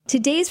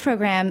Today's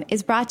program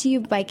is brought to you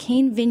by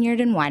Cane Vineyard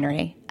and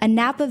Winery, a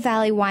Napa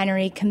Valley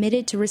winery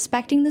committed to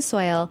respecting the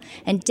soil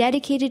and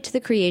dedicated to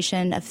the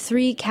creation of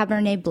 3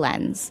 Cabernet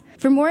blends.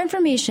 For more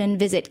information,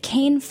 visit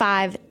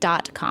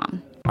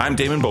cane5.com. I'm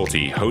Damon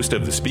Bolte, host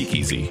of The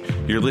Speakeasy.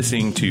 You're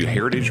listening to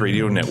Heritage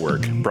Radio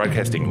Network,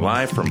 broadcasting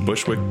live from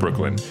Bushwick,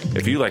 Brooklyn.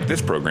 If you like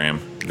this program,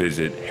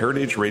 visit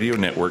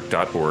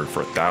heritageradionetwork.org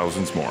for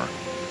thousands more.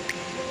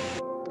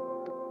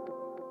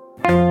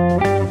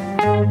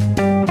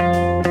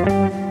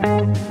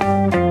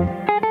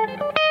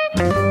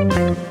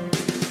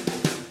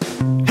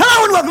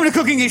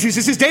 Cooking Issues.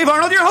 This is Dave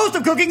Arnold, your host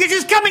of Cooking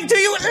Issues, coming to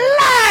you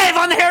live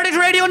on the Heritage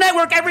Radio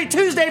Network every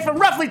Tuesday from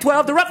roughly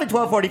 12 to roughly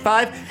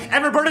 12:45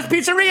 at Roberta's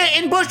Pizzeria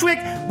in Bushwick,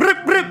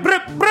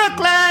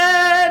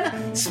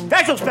 Brooklyn.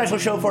 Special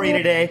show for you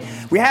today.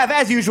 We have,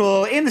 as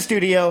usual, in the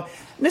studio,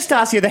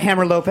 Nastasia the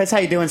Hammer Lopez. How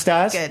you doing,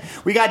 Stas? Good.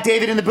 We got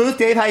David in the booth.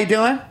 Dave, how you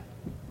doing?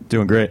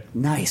 Doing great.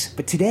 Nice.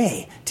 But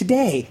today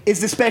is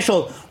the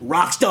special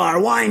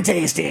Rockstar wine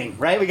tasting,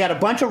 right? We got a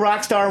bunch of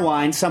Rockstar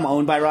wines, some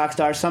owned by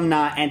Rockstar, some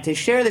not. And to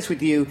share this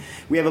with you,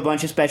 we have a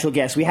bunch of special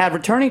guests. We have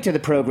returning to the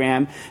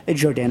program,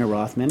 Jordana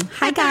Rothman.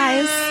 Hi,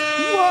 guys.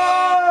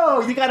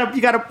 Whoa! You got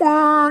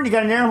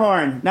an air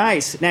horn.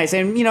 Nice.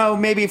 And,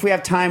 maybe if we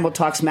have time, we'll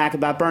talk smack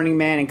about Burning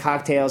Man and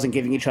cocktails and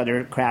giving each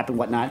other crap and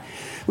whatnot.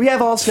 We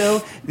have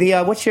also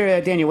the, what's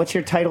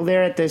your title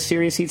there at the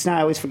Serious Eats Now?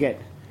 I always forget.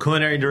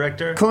 Culinary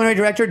director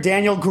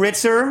Daniel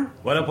Gritzer.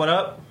 What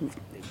up?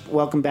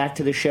 Welcome back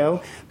to the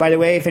show. By the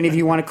way, if any of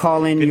you want to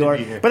call in your...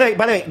 By the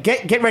way,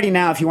 get ready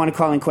now if you want to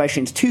call in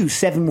questions to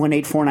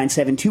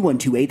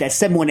 718-497-2128. That's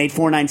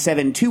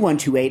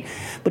 718-497-2128.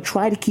 But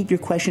try to keep your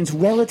questions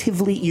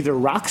relatively either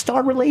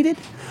Rockstar related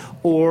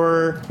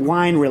or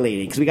wine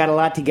related, because we got a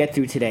lot to get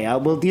through today.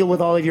 We'll deal with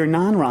all of your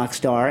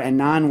non-Rockstar and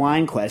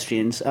non-wine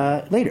questions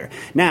later.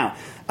 Now...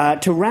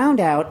 to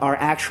round out our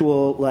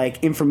actual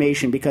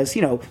information, because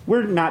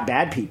we're not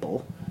bad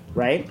people,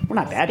 right? We're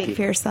not bad people. Speak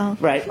for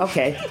yourself, right?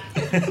 Okay,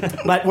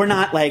 but we're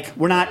not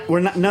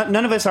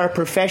none of us are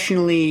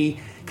professionally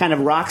kind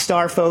of rock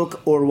star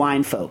folk or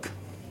wine folk.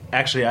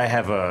 Actually, I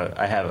have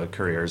a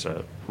career as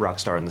a rock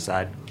star on the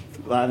side.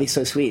 Wow, he's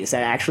so sweet. Is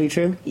that actually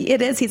true?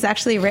 It is. He's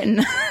actually written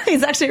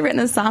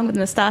a song with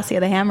Nastasia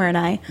the Hammer and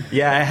I.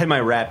 Yeah, I had my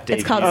rap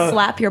debut. It's called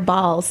Slap Your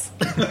Balls.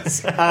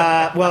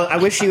 Well, I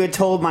wish you had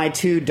told my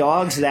 2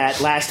 dogs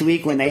that last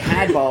week when they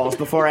had balls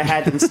before I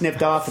had them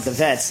snipped off at the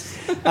vets.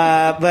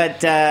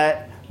 But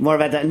more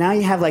about that. Now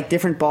you have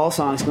different ball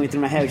songs going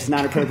through my head, which is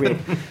not appropriate.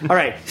 All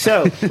right,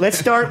 so let's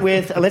start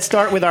with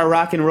our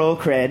rock and roll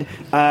cred.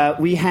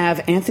 We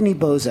have Anthony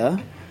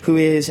Bozza, who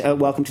is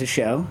welcome to the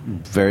show.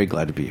 Very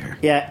glad to be here.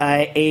 Yeah,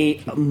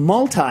 a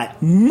multi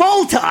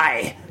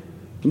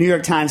New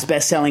York Times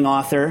best-selling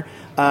author,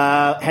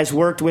 has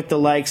worked with the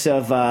likes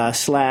of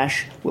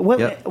Slash.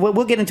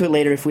 We'll get into it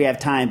later if we have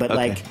time, but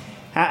okay.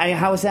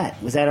 how was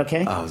that? Was that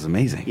okay? Oh, it was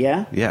amazing.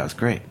 Yeah? Yeah, it was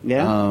great.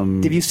 Yeah?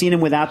 Have you seen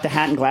him without the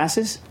hat and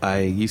glasses?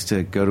 I used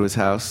to go to his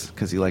house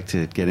because he liked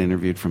to get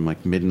interviewed from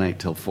midnight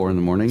till 4 in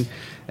the morning,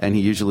 and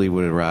he usually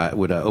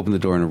would open the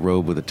door in a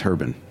robe with a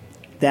turban.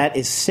 That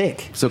is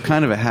sick. So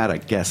kind of a hat, I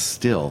guess,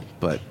 still,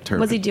 but turban.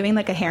 Was he doing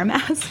a hair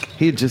mask?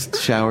 He had just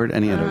showered,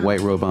 and he had a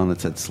white robe on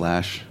that said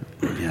Slash.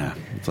 Yeah,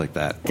 it's like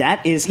that.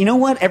 That is, you know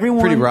what? Everyone...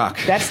 Pretty rock.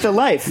 That's the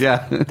life.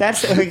 Yeah.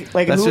 That's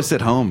that's just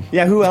at home.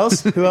 Yeah, who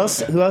else? Who else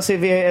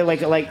have you,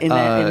 in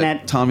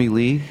that... Tommy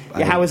Lee.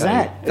 Yeah, how was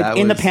that?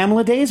 The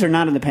Pamela days or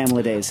not in the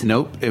Pamela days?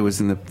 Nope. It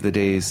was in the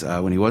days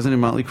when he wasn't in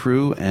Motley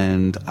Crue,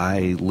 and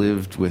I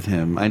lived with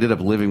him. I ended up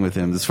living with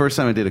him. This first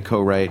time I did a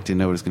co-write, didn't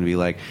know what it was going to be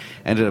like.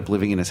 Ended up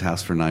living in his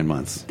house for 9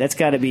 months. That's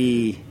got to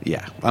be...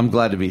 Yeah, I'm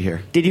glad to be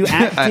here. Did you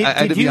ask? I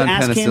had to be on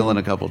penicillin him,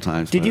 a couple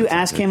times. Did you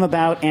ask him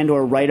about and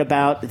or write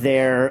about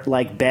their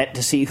bet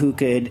to see who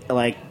could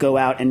go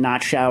out and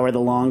not shower the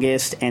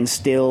longest and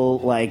still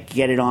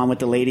get it on with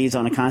the ladies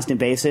on a constant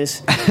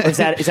basis? Is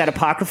that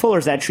apocryphal or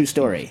is that a true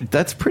story?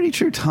 That's pretty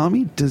true.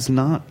 Tommy does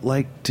not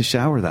like to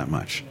shower that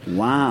much.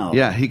 Wow.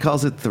 Yeah, he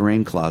calls it the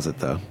rain closet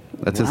though.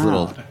 That's his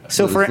little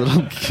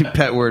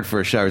pet word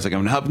for a shower. He's like, I'm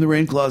going to hop in the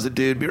rain closet,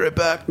 dude. Be right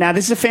back. Now,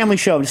 this is a family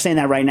show. I'm just saying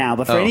that right now.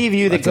 But for any of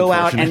you that go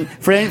out and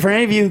for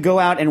any of you who go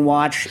out and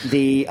watch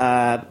the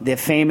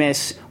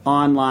famous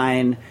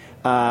online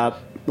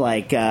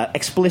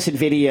explicit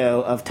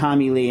video of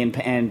Tommy Lee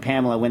and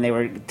Pamela when they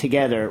were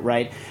together,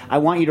 right? I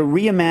want you to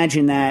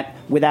reimagine that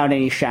without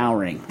any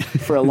showering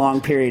for a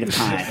long period of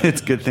time.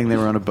 It's a good thing they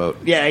were on a boat.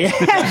 Yeah.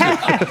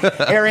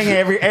 airing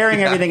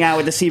everything out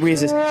with the sea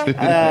breezes. What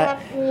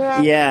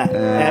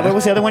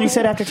was the other one you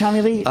said after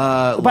Tommy Lee?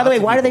 By the way,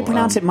 why do they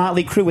pronounce it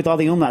Motley Crue with all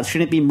the umlauts?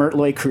 Shouldn't it be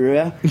Mertloy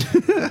Crue?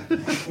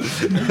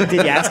 Did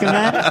you ask him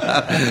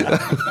that?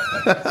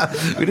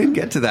 We didn't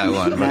get to that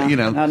one, but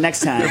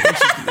next time.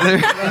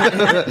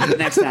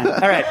 Next time.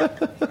 All right.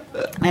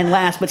 And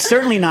last, but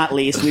certainly not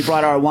least, we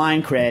brought our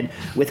wine cred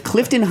with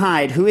Clifton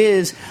Hyde, who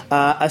is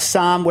a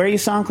somm. Where are you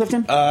somm,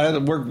 Clifton? I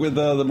work with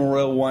the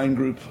Morel Wine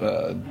Group,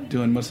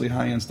 doing mostly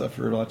high-end stuff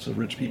for lots of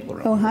rich people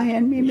around. Oh,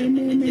 high-end.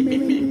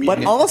 Me.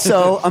 But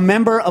also a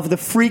member of the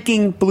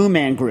freaking Blue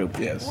Man Group.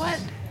 Yes. What?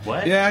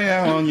 What?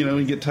 Yeah. Well, when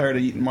you get tired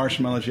of eating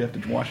marshmallows, you have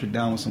to wash it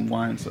down with some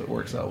wine, so it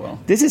works out well.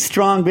 This is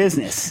strong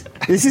business.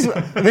 This is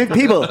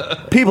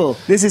people.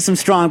 This is some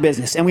strong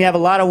business, and we have a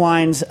lot of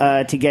wines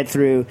to get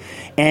through.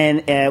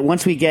 And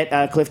once we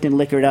get Clifton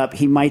liquored up,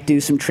 he might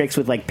do some tricks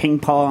with like ping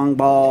pong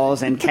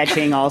balls and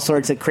catching all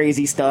sorts of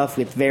crazy stuff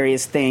with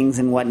various things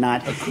and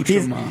whatnot.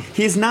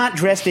 He's not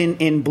dressed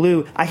in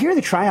blue. I hear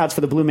the tryouts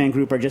for the Blue Man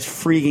Group are just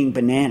freaking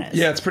bananas.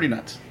 Yeah, it's pretty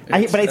nuts.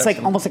 But it's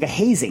like almost like a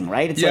hazing,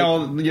 right? It's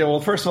Well,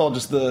 first of all,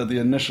 just the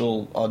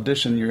initial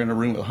audition, you're in a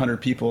room with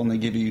 100 people, and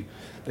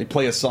they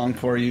play a song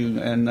for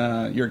you,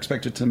 and you're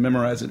expected to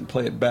memorize it and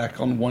play it back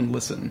on one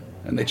listen,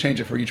 and they change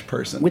it for each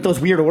person. With those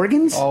weird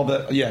organs?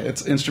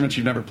 It's instruments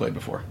you've never played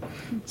before.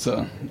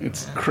 So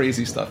it's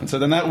crazy stuff. And so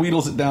then that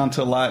wheedles it down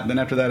to a lot. Then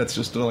after that, it's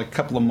just like a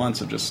couple of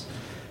months of just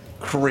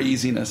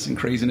craziness,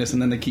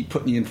 and then they keep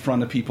putting you in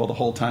front of people the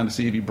whole time to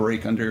see if you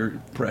break under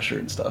pressure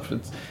and stuff.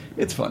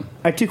 It's fun. All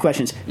right, 2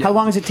 questions. Yeah. How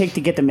long does it take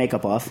to get the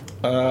makeup off?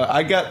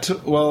 I got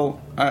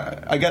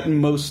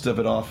most of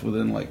it off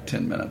within like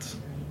 10 minutes.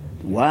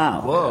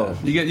 Wow. Whoa.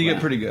 You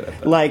get pretty good at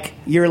that. Like,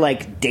 you're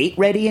like date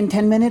ready in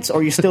 10 minutes,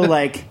 or you're still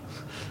like...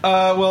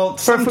 Well,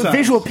 for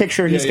visual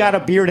picture, he's got a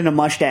beard and a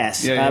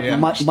mustache.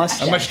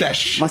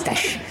 Mustache.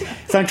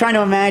 So I'm trying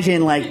to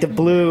imagine like the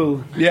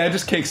blue. Yeah, it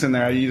just cakes in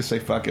there. You just say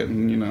fuck it,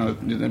 and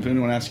if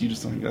anyone asks you,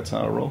 just think that's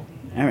how I roll.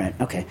 All right,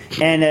 okay.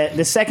 And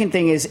the second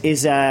thing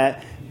is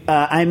I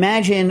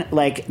imagine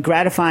like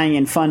gratifying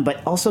and fun,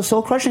 but also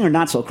soul crushing or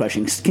not soul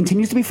crushing.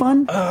 Continues to be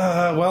fun.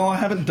 Well, I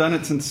haven't done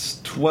it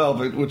since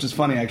 12, which is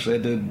funny actually. I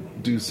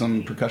did do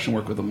some percussion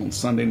work with them on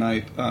Sunday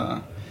night.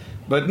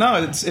 But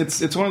no,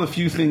 it's one of the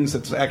few things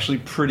that's actually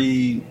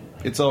pretty.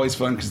 It's always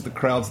fun because the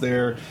crowd's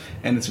there,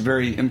 and it's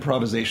very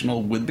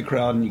improvisational with the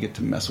crowd, and you get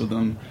to mess with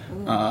them.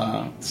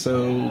 I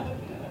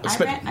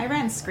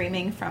ran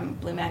Screaming from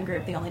Blue Man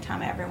Group the only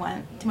time I ever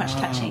went. Too much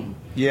touching.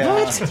 Yeah.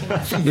 What?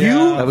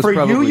 Yeah.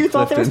 You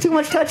thought there was too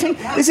much touching?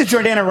 This is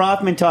Jordana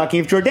Rothman talking.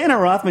 If Jordana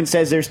Rothman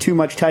says there's too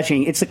much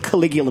touching, it's a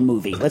Caligula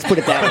movie. Let's put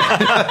it that way.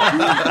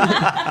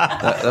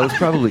 That was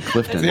probably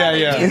Clifton. Yeah.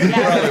 I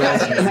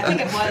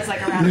think it was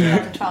like around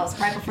 2012,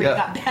 right before you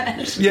got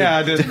banished.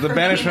 Yeah, the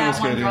banishment was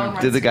good. Yeah.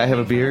 Did the guy have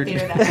a beard?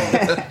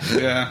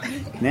 Yeah.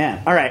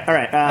 Yeah. All right.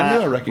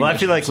 Well, I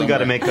feel like we got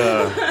to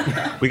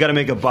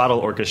make a bottle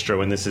orchestra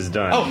when this is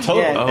done. Oh,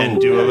 totally. Yeah. And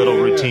do a little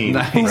routine,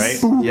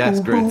 nice. right? Yes,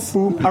 grits.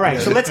 All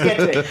right, so let's get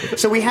to it.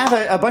 So we have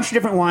a bunch of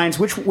different wines.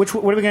 What are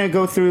we going to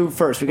go through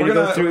first? We're going to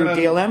go through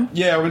DLM?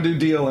 Yeah, we're going to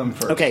do DLM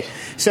first. Okay,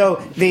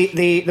 so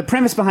the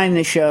premise behind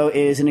this show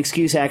is an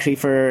excuse actually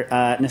for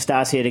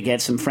Nastasia to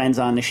get some friends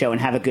on the show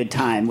and have a good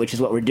time, which is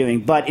what we're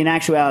doing. But in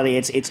actuality,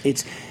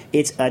 it's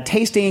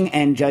tasting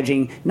and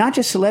judging not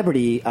just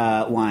celebrity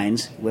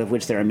wines, of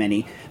which there are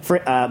many,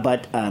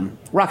 but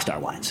rock star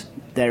wines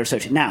that are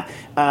associated. Now,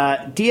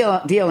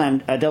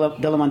 DLM,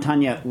 De La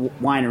Montaña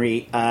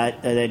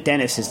Winery,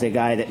 Dennis is the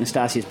guy that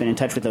Nastasia's been in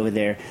touch with over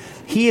there.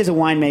 He is a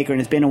winemaker and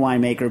has been a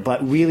winemaker,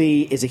 but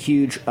really is a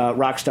huge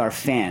rock star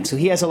fan. So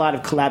he has a lot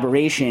of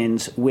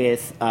collaborations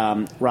with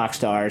rock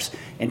stars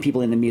and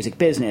people in the music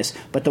business,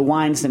 but the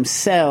wines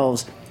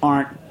themselves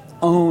aren't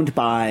owned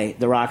by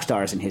the rock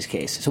stars in his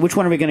case. So which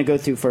one are we going to go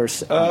through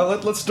first?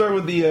 Let's start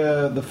with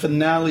the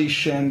Finale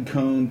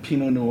Chancone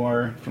Pinot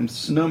Noir from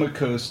Sonoma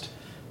Coast,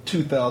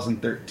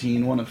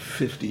 2013, one of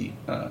 50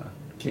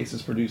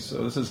 cases produced.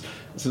 So this is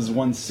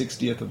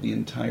 1/60th of the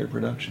entire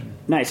production.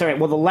 Nice. All right.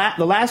 Well,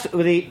 the last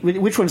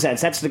which one's that?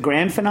 That's the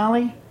grand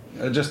finale.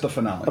 Just the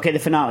finale. Okay, the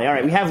finale. All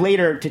right. We have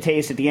later to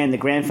taste at the end the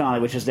grand finale,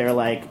 which is their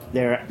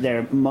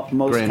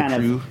most Grand kind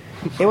Cru. of.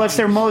 It's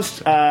their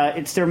most.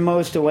 It's their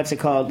most. What's it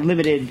called?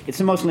 Limited. It's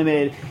the most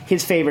limited.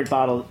 His favorite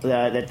bottle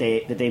that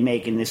they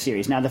make in this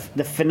series. Now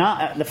the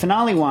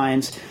finale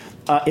wines.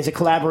 Is a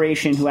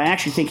collaboration who I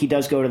actually think he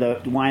does go to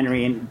the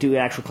winery and do an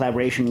actual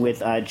collaboration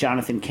with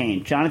Jonathan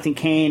Cain. Jonathan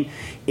Cain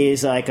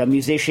is like a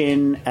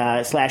musician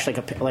slash like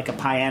a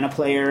piano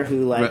player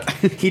who like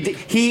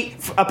he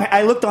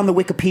I looked on the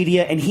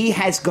Wikipedia and he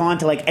has gone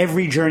to like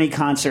every Journey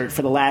concert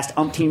for the last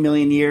umpteen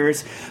million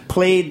years,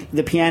 played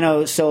the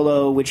piano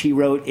solo which he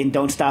wrote in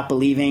Don't Stop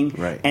Believing,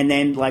 and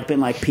then like been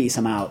like peace,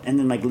 I'm out, and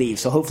then like leave.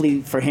 So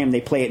hopefully for him they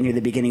play it near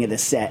the beginning of the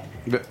set.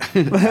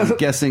 I'm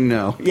guessing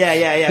no.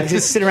 Yeah.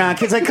 Just sit around.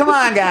 Kids like, come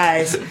on,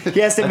 guys. He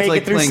has to make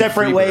like it through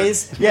separate Freebird.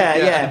 ways.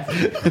 Yeah.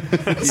 You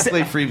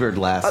play Freebird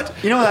last.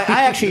 You know what?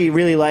 I actually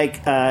really like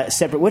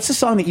Separate. What's the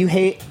song that you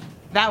hate?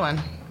 That one.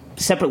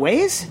 Separate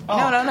Ways?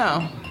 Oh.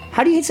 No.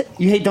 How do you hate?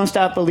 You hate Don't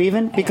Stop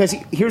Believing? Because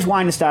here's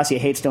why Nastasia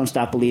hates Don't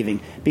Stop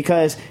Believing.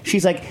 Because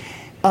she's like,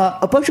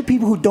 a bunch of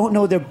people who don't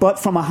know their butt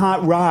from a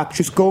hot rock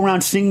just go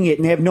around singing it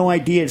and they have no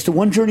idea. It's the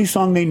one Journey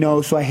song they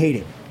know, so I hate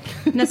it.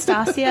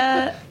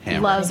 Nastasia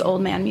loves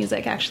old man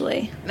music,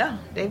 actually. No,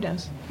 Dave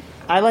does.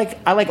 I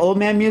like old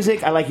man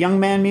music. I like young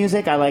man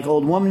music. I like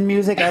old woman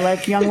music. I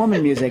like young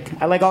woman music.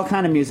 I like all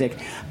kind of music.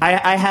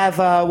 I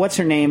have what's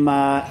her name?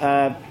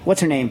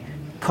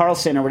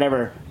 Carlson or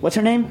whatever. What's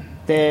her name?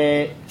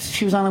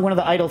 She was on one of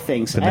the Idol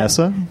things.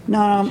 Vanessa?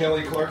 No.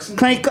 Kelly Clarkson?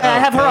 I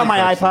have her on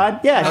my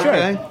iPod. Yeah, Okay. sure.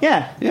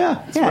 Yeah.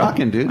 Yeah, it's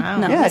rocking, dude. Wow.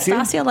 No, Yeah, dude.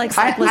 Nastasia likes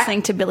I-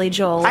 listening to Billy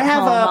Joel. I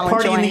have at home a while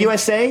Party in the enjoying,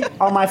 USA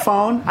on my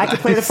phone. I could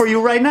play that for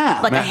you right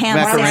now. like a ham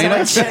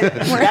Macarena?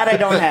 sandwich. That I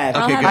don't have.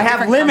 I'll have I have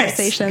different limits.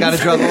 conversations. Got to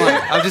draw the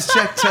line. I'm just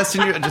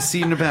testing you, just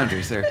seeing the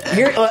boundaries there.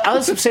 Here,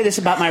 I'll just say this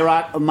about my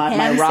rock. My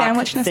Ham rock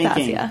sandwich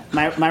thinking.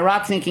 Nastasia. My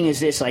rock thinking is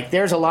this: like,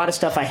 there's a lot of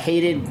stuff I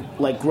hated,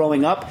 like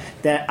growing up,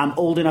 that I'm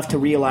old enough to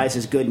realize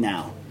is good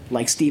now.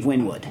 Like Steve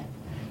Winwood.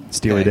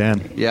 Steely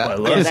Dan. Yeah. I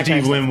love Yeah, that kind Steve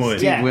of stuff.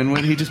 Winwood. Yeah.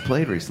 Winwood, he just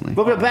played recently.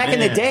 But back in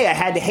the Man. day, I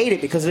had to hate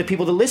it because of the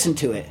people that listened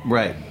to it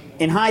Right.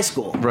 in high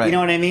school. Right. You know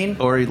what I mean?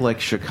 Or like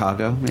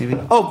Chicago, maybe.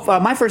 Oh,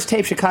 my first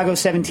tape, Chicago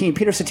 17,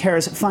 Peter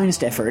Cetera's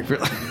finest effort.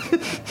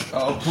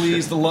 Oh,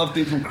 please, the love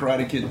theme from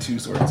Karate Kid 2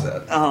 sorts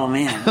that. Oh,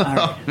 man. All right.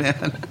 Oh,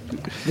 man.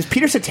 Does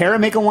Peter Cetera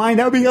make a wine?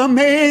 That would be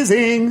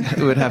amazing. It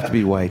would have to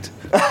be white.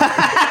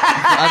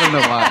 I don't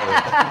know why.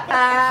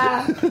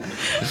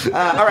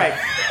 All right.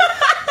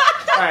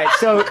 All right,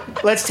 so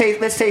let's taste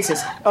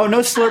this. Oh, no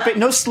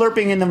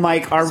slurping in the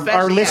mic. Our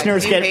Especially,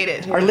 listeners you hate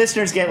it. our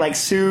listeners get like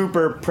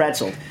super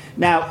pretzeled.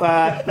 Now,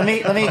 let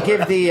me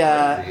give the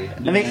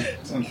let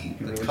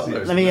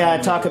me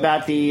talk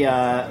about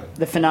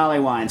the finale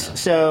wines.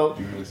 So,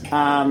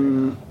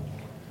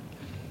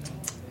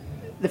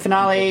 the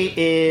finale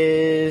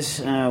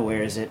is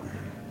where is it?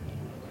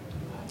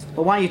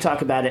 Well, why don't you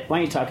talk about it?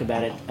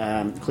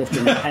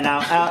 Clifton? And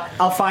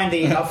I'll find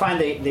the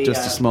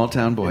Just a small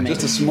town boy.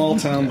 Just a small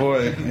town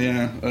boy,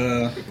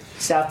 yeah.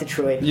 South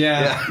Detroit.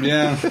 Yeah,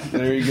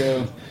 there you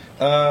go.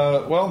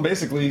 Well,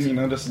 basically,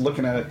 just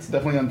looking at it, it's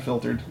definitely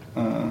unfiltered.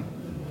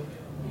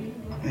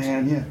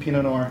 And yeah,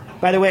 Pinot Noir.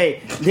 By the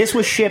way, this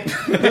was shipped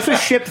via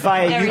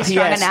Very UPS.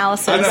 strong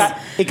analysis.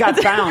 It got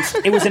bounced.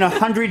 It was in a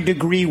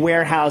 100-degree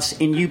warehouse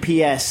in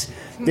UPS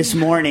this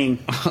morning.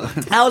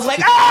 I was like,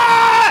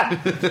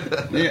 ah!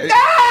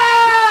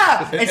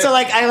 Ah! And so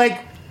I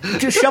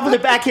just shoveled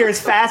it back here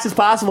as fast as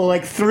possible,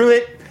 threw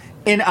it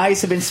in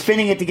ice. Have been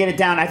spinning it to get it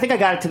down. I think I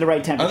got it to the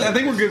right temperature. I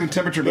think we're good in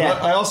temperature, but Yeah.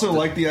 I also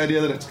like the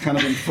idea that it's kind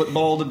of been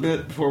footballed a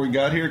bit before we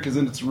got here, because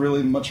then it's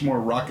really much more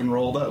rock and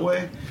roll that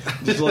way.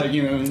 Just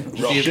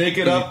shake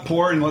it up,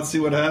 pour, and let's see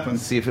what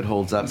happens. See if it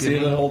holds up. See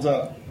if it holds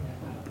up.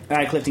 All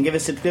right, Clifton, give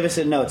us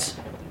the notes.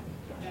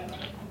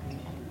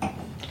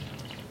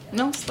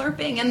 No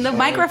slurping in the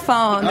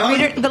microphone.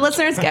 The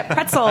listeners get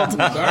pretzeled.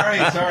 Sorry.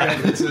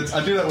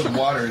 I do that with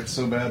water. It's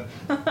so bad.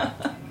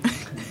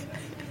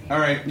 All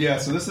right, yeah.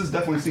 So this is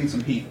definitely seeing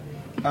some heat.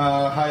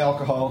 High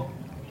alcohol,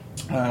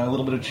 a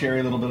little bit of cherry,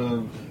 a little bit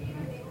of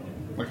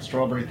a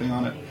strawberry thing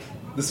on it.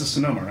 This is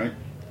Sonoma, right?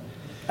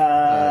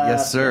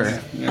 Yes,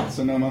 sir. Yeah,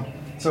 Sonoma.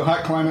 So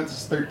hot climate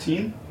is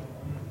 13,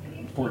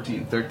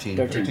 14,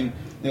 13.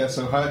 Yeah.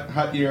 So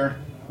hot year,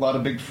 a lot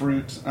of big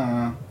fruit.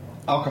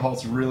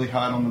 Alcohol's really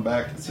hot on the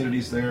back.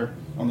 Acidity's there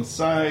on the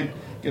side.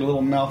 Get a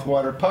little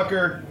mouthwater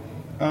pucker.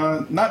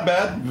 Not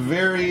bad.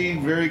 Very,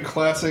 very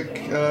classic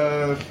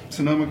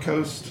Sonoma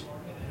Coast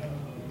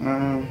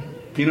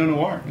Pinot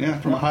Noir. Yeah,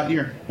 from a hot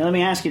year. Now let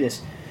me ask you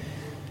this: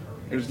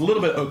 There's a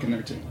little bit of oak in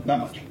there too. Not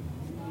much.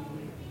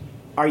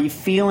 are you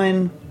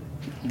feeling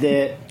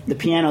the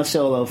piano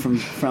solo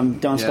from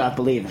Don't Stop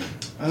Believing?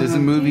 Does the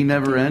movie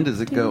never end? Does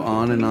it go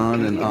on and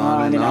on and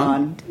on and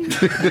on?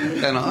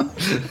 And on?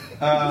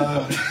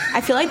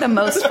 I feel like the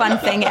most fun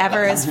thing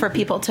ever is for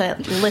people to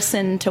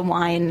listen to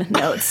wine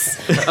notes.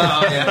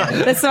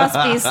 This must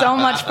be so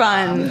much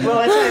fun.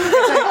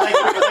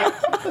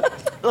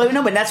 Well,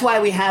 no, but that's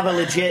why we have a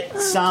legit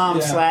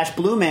Somm /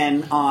 Blue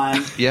Men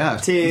on.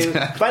 Yeah.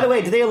 By the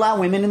way, do they allow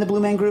women in the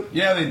Blue Men group?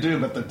 Yeah, they do,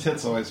 but the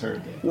tits always hurt.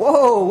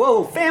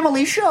 Whoa,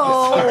 family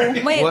show.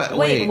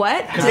 Wait,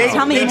 what?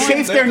 Tell me They more.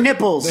 chafe their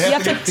nipples. You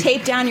have to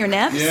tape down your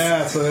nips?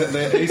 Yeah, so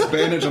they ace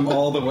bandage them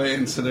all the way,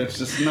 and so it's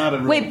just not a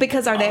real... Wait,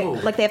 because are they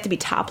they have to be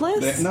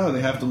topless? No,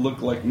 they have to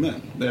look like men.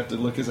 They have to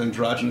look as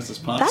androgynous as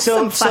possible. That's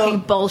some fucking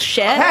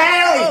bullshit.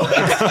 Hey!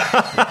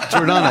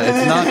 Jordana,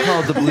 it's not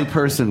called the Blue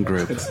Person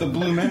Group. It's the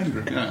Blue Man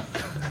Group, yeah.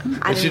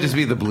 It should just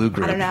be the Blue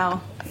Group. I don't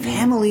know.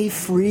 Family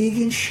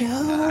freaking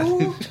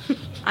show.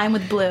 I'm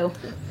with Blue.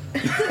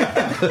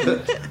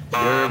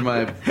 You're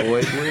my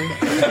boy, Blue.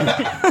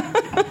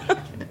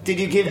 Did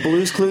you give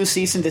Blue's Clues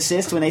cease and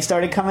desist when they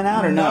started coming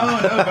out, or No,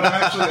 but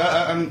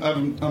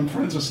I'm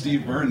friends with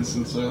Steve Burns,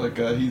 and so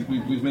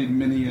we've made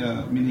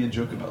many a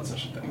joke about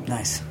such a thing.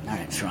 Nice. All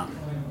right, strong.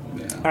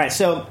 Yeah. All right,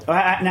 so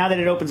now that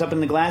it opens up in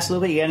the glass a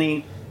little bit, you got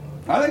any?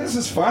 I think this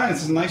is fine.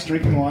 This is nice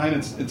drinking wine.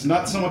 It's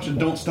not so much a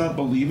Don't Stop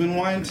Believin'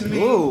 wine to me.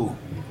 Ooh.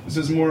 This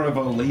is more of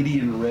a Lady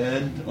in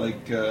Red,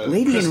 like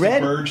Lady in Krista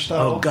Red? Bird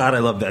style. Oh God, I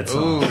love that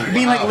song. You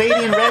mean like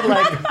Lady in Red,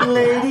 like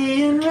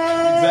Lady in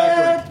Red?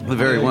 Exactly. The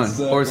very one.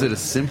 Exactly. Or is it a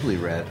Simply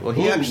Red? Well,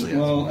 he actually is.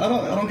 Well,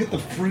 I don't get the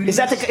fruit. Is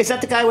that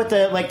the guy with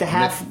the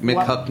half?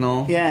 Mick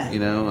Hucknall. Yeah. You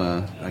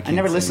know, I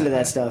never listened to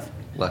that stuff.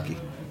 Lucky.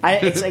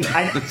 It's like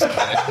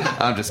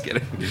I'm just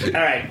kidding.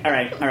 All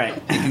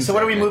right. So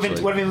what are we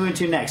moving? What are we moving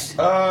to next?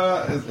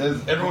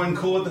 Is everyone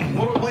cool with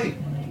it? Wait,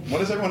 what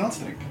does everyone else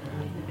think?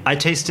 I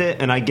taste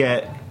it and I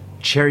get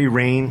cherry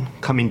rain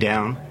coming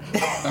down.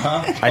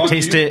 I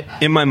taste it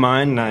in my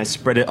mind and I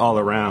spread it all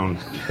around.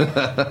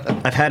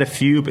 I've had a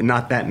few, but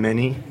not that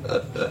many.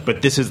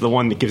 But this is the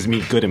one that gives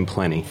me good and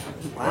plenty.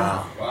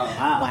 Wow.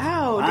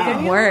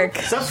 Good work.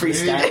 What's up,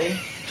 freestyling?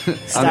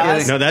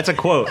 No, that's a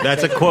quote.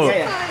 That's a quote.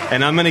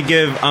 And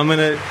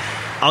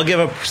I'll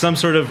give some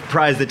sort of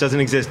prize that doesn't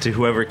exist to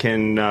whoever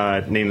can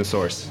name the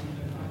source.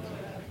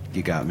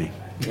 You got me.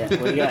 Yeah,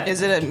 what do you got?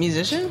 Is it a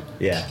musician?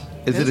 Yeah.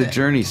 Is it a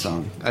Journey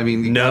song? I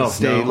mean, you No, gotta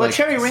stay, no. Well,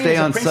 Cherry Rain stay is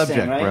a on Prince subject,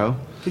 thing, right? bro.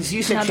 Because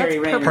you said No, Cherry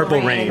that's Rain.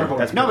 Purple Rain.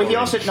 That's No, but he Purple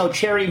also Rain.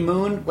 Cherry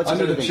Moon. What's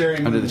Under another the thing? cherry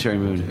moon. Under the Cherry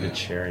Moon. The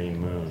cherry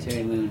moon.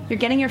 Cherry Moon. You're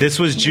getting your. This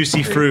was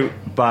Juicy Fruit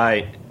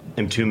by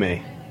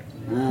Mtume.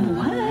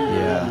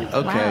 Yeah.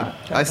 Okay. Wow.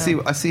 I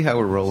see how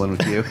we're rolling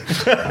with you.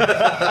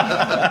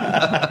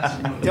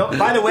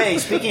 By the way,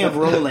 speaking of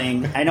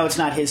rolling, I know it's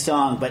not his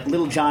song, but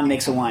Little John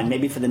Makes a Wine.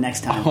 Maybe for the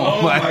next time.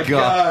 Oh my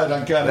God! I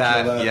gotta kill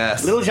that.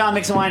 Yes. Little John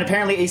Makes a Wine.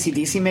 Apparently,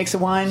 AC/DC makes a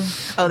wine.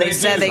 Oh, they They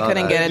said do. they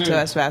couldn't get They it to do.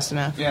 us fast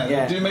enough. Yeah,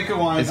 Yeah. they do make a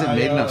wine. Is it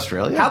made in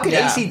Australia? How could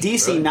Yeah.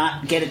 AC/DC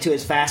not get it to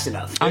us fast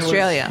enough?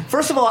 Australia.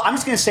 First of all, I'm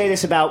just going to say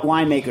this about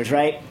winemakers,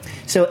 right?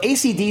 So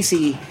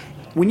AC/DC,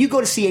 when you go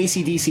to see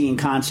AC/DC in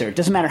concert,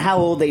 doesn't matter how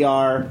old they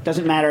are,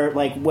 doesn't matter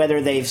like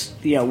whether they've,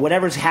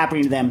 whatever's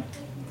happening to them,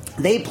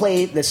 they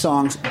play the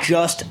songs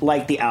just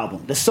like the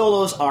album. The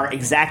solos are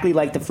exactly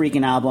like the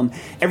freaking album.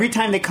 Every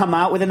time they come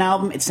out with an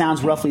album, it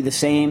sounds roughly the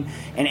same.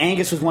 And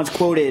Angus was once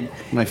quoted.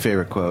 My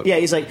favorite quote. Yeah,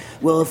 he's like,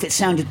 "Well, if it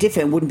sounded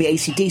different, it wouldn't be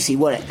AC/DC,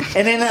 would it?"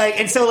 And then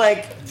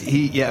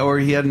He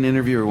had an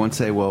interviewer once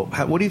say, "Well,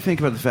 what do you think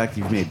about the fact that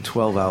you've made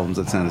 12 albums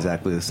that sound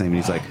exactly the same?" And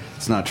he's like,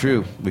 "It's not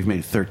true. We've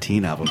made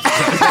 13 albums."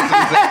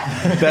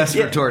 Best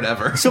retort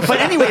ever. So,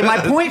 but anyway, my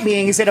point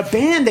being is that a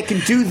band that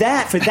can do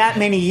that for that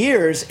many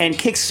years and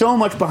kick so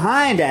much behind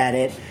at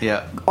it,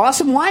 Yeah.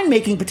 awesome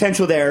winemaking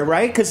potential there,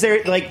 right? Because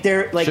they're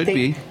Should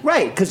be.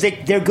 right because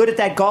they're good at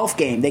that golf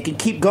game. They can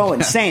keep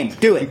going. Same,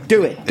 do it.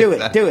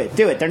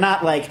 They're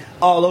not like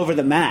all over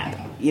the map.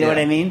 You know what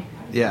I mean?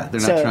 Yeah,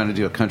 they're not trying to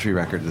do a country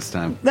record this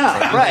time. No,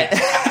 right.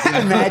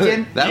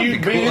 Imagine. That would be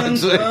cool.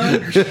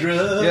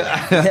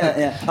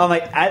 Yeah. Oh my!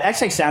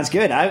 Actually, sounds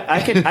good.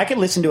 I could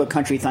listen to a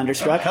country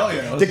Thunderstruck. Oh, hell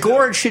yeah, let's The do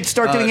Gorge should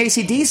start doing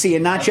AC/DC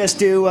and not just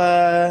do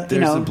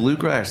There's a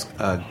bluegrass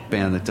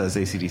band that does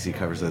AC/DC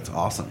covers that's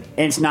awesome.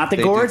 And it's not the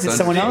They do Gorge; it's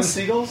someone Maiden else.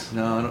 Seagulls?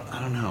 No, I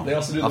don't know. They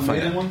also do I'll the find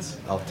Maiden out. ones?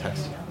 I'll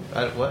text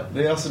you. What?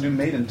 They also do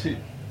Maiden too.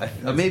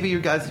 Maybe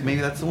that's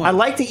the one. I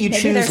like that you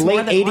Maybe choose there's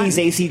more late than '80s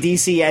one.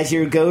 AC/DC as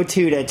your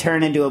go-to to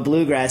turn into a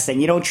bluegrass thing.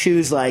 You don't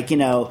choose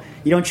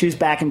you don't choose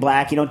Back in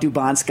Black. You don't do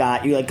Bon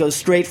Scott. You go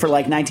straight for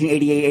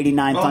 1988,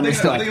 '89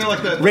 Thunderstruck. thinking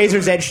like the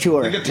Razor's Edge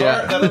tour. The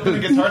guitar, that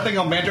opening guitar thing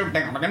on banjo.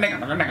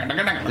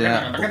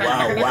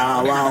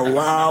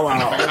 Wow.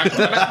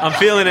 I'm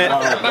feeling it.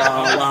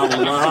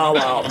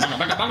 Wow.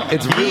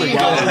 It's really good.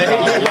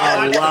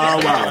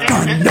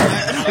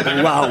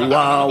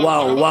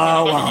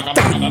 Wow.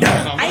 Thunder.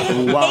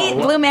 I hate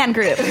Blue Man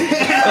Group.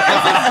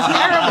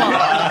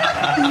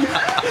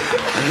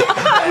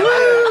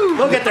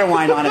 We'll get their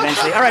wine on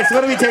eventually. All right, so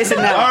what are we tasting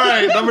now? All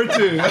right, number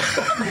 2.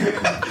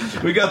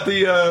 We got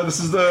this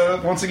is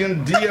once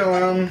again,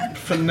 DLM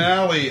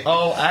Finale,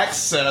 All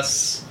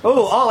Access.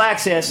 Oh, all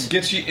access.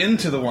 Gets you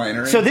into the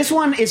winery. So this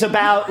one is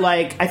about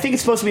I think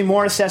it's supposed to be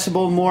more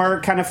accessible, more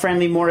kind of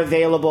friendly, more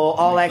available.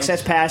 All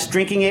access pass.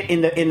 Drinking it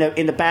in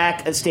the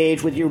back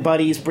stage with your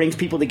buddies brings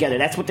people together.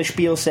 That's what the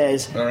spiel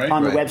says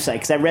on the website.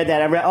 Because I read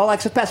that. I read all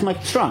access pass. I'm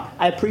like, strong.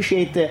 I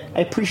appreciate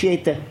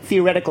the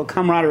theoretical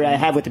camaraderie I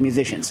have with the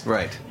musicians.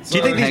 Right. Do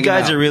you think these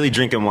guys are really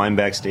drinking wine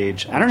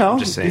backstage? I don't know.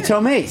 Just saying. You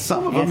tell me.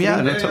 Some of them, Anthony?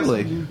 yeah, no, totally.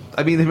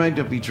 I mean, they might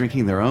not be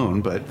drinking their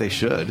own, but they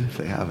should if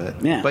they have it.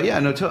 Yeah. But yeah,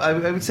 no, I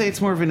would say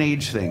it's more of an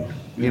age thing.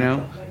 You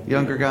know,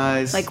 younger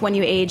guys. Like when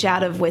you age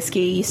out of whiskey,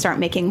 you start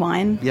making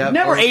wine. Yeah.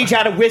 Never age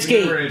out of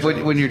whiskey.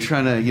 When you're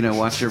trying to,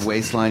 watch your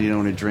waistline, you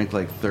don't want to drink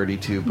like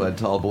 32 Bud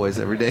Tall Boys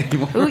every day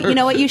anymore. Ooh, you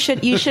know what? You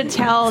should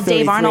tell 33.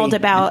 Dave Arnold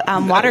about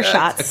water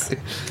shots.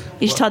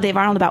 You should tell Dave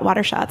Arnold about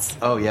water shots.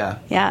 Oh yeah.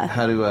 Yeah.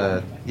 How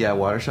to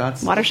water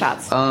shots. Water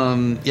shots.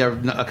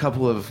 A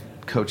couple of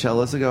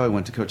Coachellas ago, I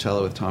went to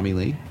Coachella with Tommy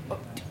Lee.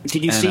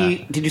 Did you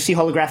see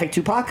holographic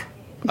Tupac?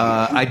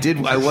 I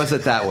did. I was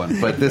at that one,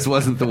 but this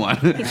wasn't the one.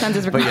 He sends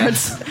his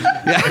regards.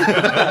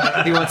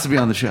 Yeah. He wants to be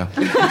on the show.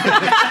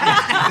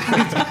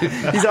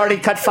 He's already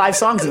cut 5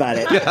 songs about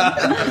it.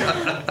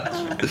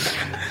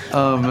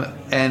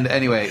 And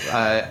anyway,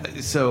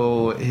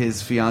 so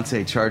his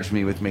fiance charged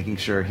me with making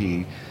sure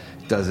he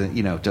doesn't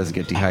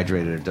get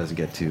dehydrated or doesn't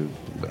get too,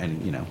 out of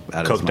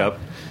his Coked up.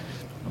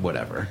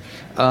 Whatever.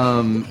 What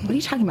are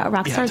you talking about?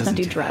 Rock stars don't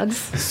do drugs.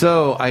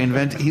 So I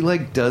he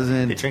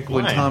doesn't, They drink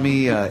when wine.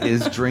 Tommy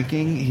is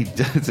drinking, he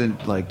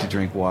doesn't like to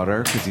drink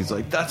water because he's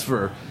like, that's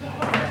for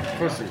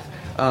pussies.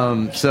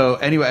 So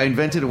anyway, I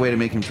invented a way to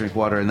make him drink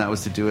water, and that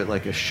was to do it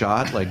like a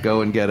shot, like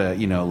go and get a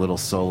little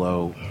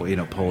solo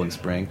Poland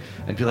Spring,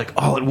 and be like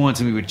all at once,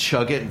 and we would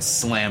chug it and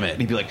slam it, and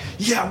he'd be like,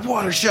 "Yeah,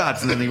 water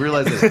shots," and then he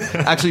realized it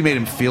actually made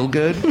him feel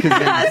good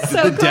because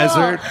So the cool.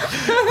 desert.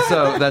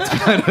 So that's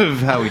kind of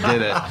how we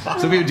did it.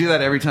 So we would do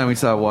that every time we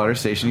saw a water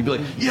station. He'd be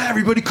like, "Yeah,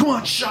 everybody, come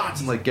on, shots!"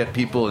 and like get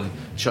people and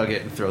chug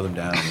it and throw them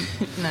down.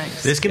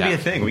 Nice. This can be a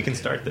thing. We can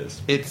start this.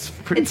 It's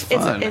pretty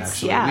It's- fun. it's-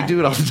 actually, yeah. we do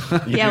it all the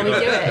time. Yeah, we do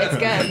it. It's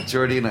good.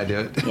 Jordy and I do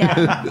it.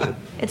 Yeah.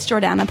 It's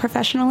Jordana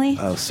professionally.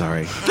 Oh,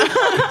 sorry.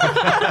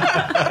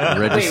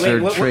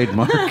 Registered what-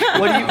 trademark.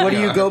 What do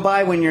you go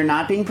by when you're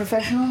not being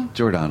professional?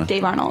 Jordana.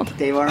 Dave Arnold.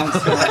 Dave Arnold.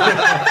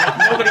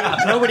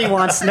 nobody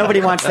wants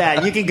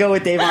that. You can go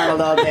with Dave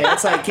Arnold all day.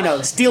 It's like,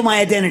 steal my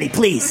identity,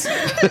 please.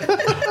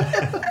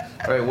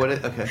 All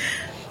right, okay.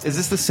 Is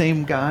this the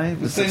same guy?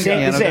 The same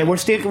piano guy? We're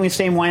sticking with the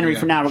same winery Yeah.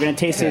 for now. We're going to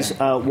taste his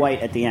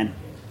white at the end.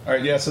 All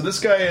right, yeah. So this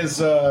guy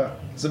is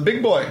it's a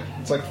big boy.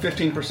 It's like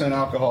 15%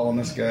 alcohol in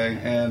this guy,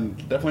 and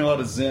definitely a lot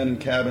of Zen and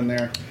Cab in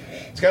there.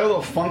 It's got a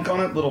little funk on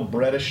it, little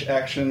breadish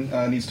action.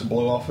 Needs to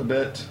blow off a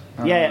bit.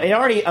 Yeah, it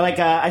already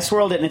I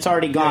swirled it and it's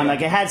already gone. Yeah.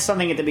 Like it had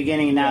something at the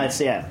beginning and now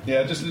it's Yeah,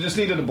 it just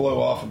needed to blow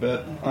off a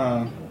bit.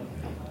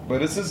 But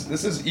this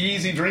is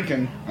easy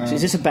drinking. So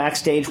is this a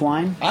backstage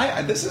wine?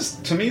 This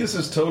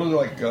is totally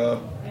like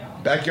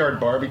backyard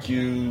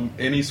barbecue.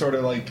 Any sort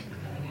of like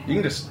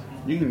you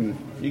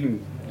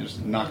can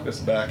just knock this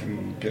back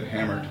and get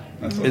hammered.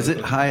 That's what Is it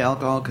high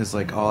alcohol? Because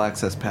like All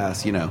Access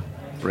Pass,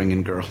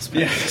 bringing girls.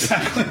 Yeah,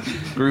 exactly.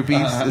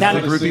 Groupies. Is Now,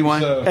 it a groupie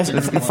wine?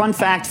 A fun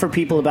fact for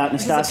people about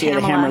Nastasia the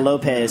Pamela. Hammer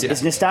Lopez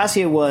is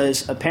Nastasia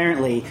was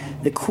apparently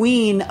the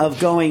queen of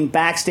going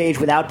backstage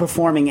without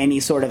performing any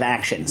sort of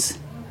actions.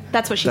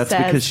 That's what she That's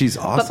says. because she's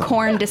awesome. But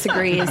Korn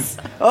disagrees.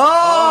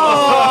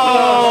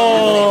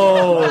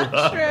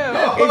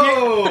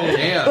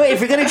 Wait, if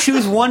you're going to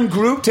choose one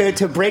group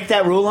to break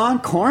that rule on,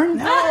 Korn?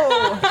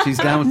 She's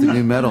down with the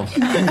new metal.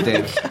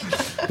 Dave.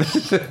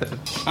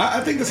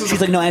 I think this is. She's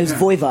like, no, I was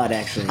Voivod,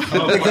 actually.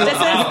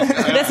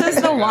 This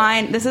is the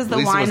wine. This is the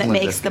Lisa wine was that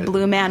makes the Limp Bizkit.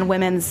 Blue Man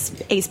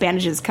women's ace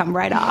bandages come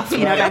right off. You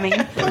know what I mean?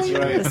 That's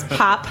right. Just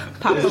pop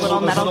the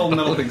little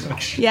metal.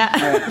 things. Yeah.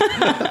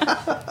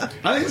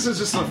 I think this is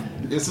just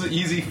it's an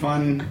easy,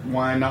 fun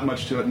wine. Not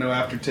much to it. No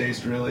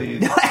aftertaste,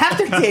 really.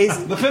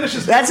 Aftertaste. The finish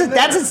is That's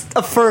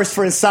a first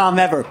for a psalm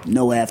ever.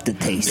 No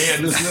aftertaste. Yeah,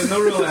 there's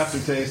no real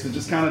aftertaste. It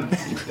just kind of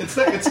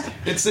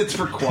it's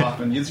for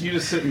quaffing. You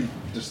just sit and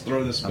just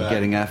throw this back. I'm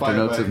getting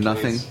afternotes of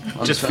nothing.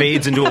 Just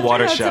fades into a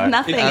water Notes of shot.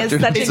 Nothing is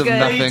such Afternotes a of good,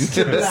 Nothing.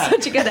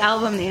 such a good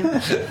album name.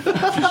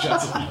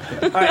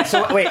 All right,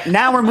 so wait,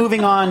 now we're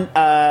moving on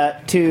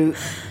to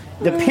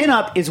the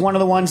pinup is one of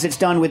the ones that's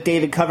done with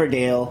David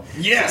Coverdale.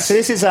 Yes. So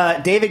this is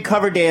David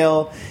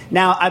Coverdale.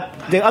 Now,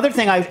 the other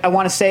thing I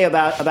want to say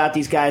about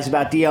these guys,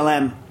 about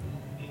DLM,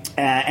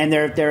 and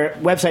their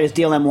website is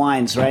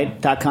DLMwines,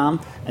 right? .com,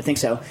 I think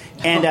so.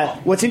 And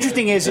what's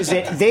interesting is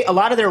that a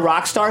lot of their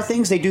rock star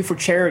things they do for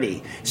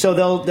charity. So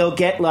they'll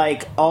get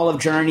like all of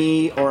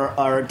Journey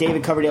or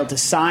David Coverdale to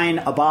sign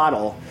a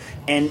bottle.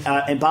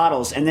 And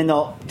bottles, and then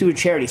they'll do a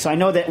charity. So I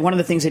know that one of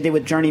the things they did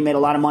with Journey made a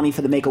lot of money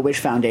for the Make-A-Wish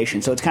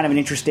Foundation. So it's kind of an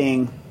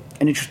interesting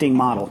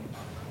model.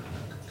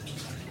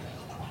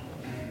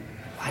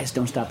 I just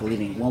don't stop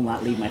believing. It will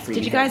not leave my freaking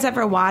Did you guys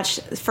ever watch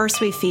First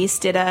We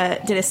Feast? Did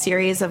a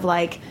series of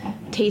like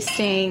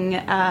tasting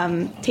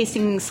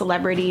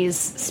celebrities'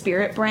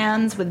 spirit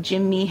brands with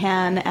Jim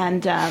Meehan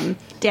and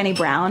Danny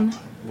Brown.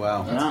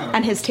 Wow.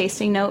 And his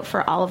tasting note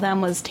for all of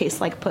them was "Tastes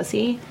like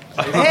pussy."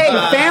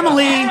 Hey,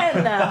 family!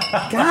 And,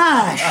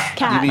 Gosh,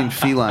 cat. You mean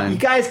feline? you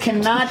guys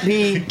cannot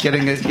be.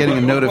 Getting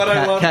a note of What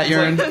I love cat is,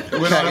 urine. like,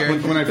 Cat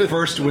urine. when I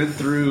first went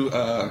through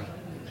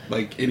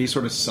like any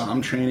sort of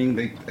psom training,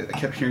 I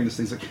kept hearing this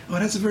thing like, "Oh,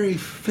 that's a very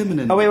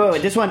feminine." Oh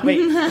wait! This one, wait.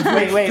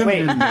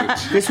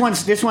 This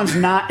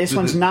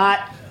one's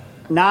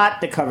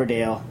not the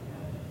Coverdale.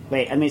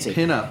 Wait, let me see.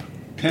 Pinup.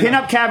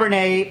 Pinup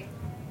Cabernet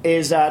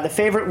is the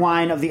favorite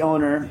wine of the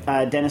owner,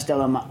 Dennis de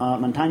la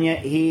Montagne.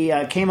 He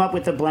came up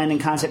with the blend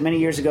and concept many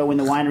years ago when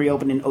the winery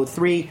opened in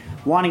 2003.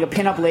 Wanting a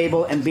pinup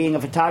label and being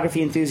a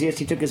photography enthusiast,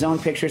 he took his own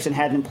pictures and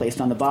had them placed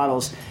on the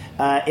bottles.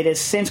 It has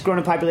since grown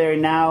in popularity.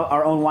 Now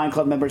our own wine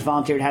club members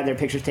volunteer to have their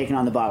pictures taken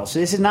on the bottles. So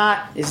this is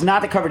not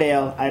the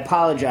Coverdale. I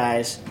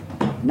apologize.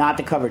 Not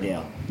the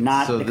Coverdale.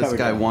 Not So the this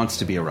Coverdale. guy wants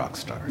to be a rock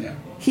star. Yeah.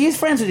 He is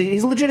friends with.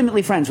 He's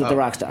legitimately friends with the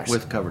rock stars.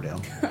 With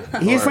Coverdale.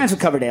 He is friends with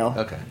Coverdale.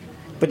 Okay.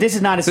 But this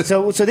is not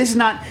so this is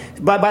not.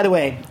 By the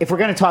way, if we're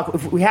going to talk,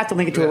 if we have to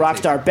link it to a rock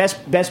star.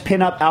 Best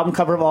pinup album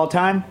cover of all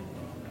time.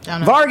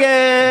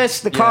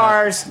 Vargas, The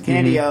Cars,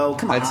 Candy O.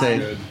 Come on, I'd say.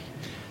 Good.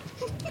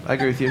 I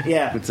agree with you.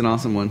 Yeah. It's an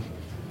awesome one.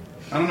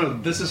 I don't know.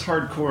 This is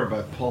hardcore,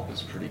 but Pulp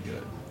is pretty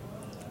good.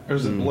 Or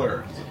is it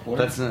Blur? Is it Blur?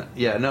 That's not.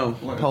 Yeah. No.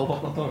 Blur.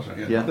 Pulp. Pulp,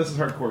 yeah. Yeah. This is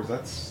hardcore.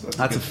 That's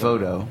That's a good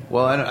photo.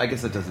 Well, I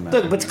guess it doesn't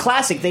matter. Look, but it's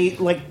classic. They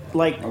like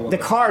the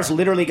Cars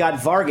literally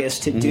got Vargas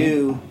to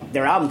do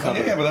their album stuff.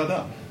 cover. Yeah, without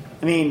doubt.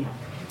 I mean,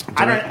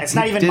 I don't. It's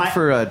not He even did my.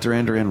 for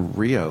Duran Duran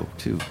Rio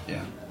too.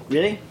 Yeah.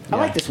 Really? I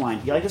like this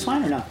wine. You like this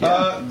wine or no?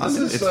 This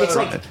is It's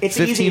like it's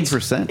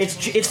 15%.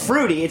 It's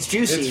fruity. It's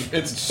juicy.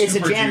 It's a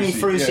super jammy, juicy.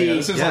 fruity. Yeah,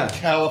 this is like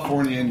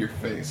California in your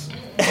face.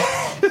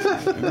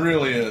 It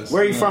really is.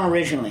 Where are you from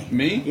originally?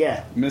 Me?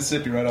 Yeah.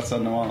 Mississippi, right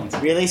outside New Orleans.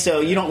 Really? So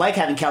you don't like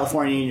having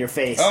California in your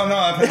face? Oh no,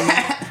 I've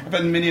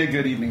had many a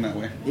good evening that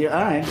way.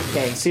 All right.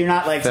 Okay. So you're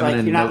not like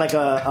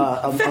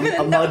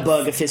a mud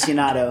bug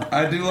aficionado.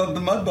 I do love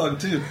the mud bug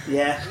too.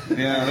 Yeah.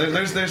 Yeah.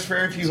 There's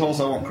very few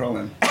holes I won't crawl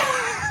in.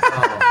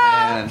 Oh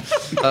man.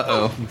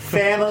 Uh-oh.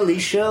 Family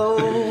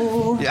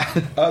show. Yeah.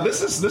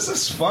 This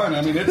is fun.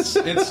 I mean, it's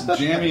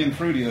jammy and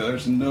fruity.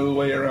 There's no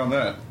way around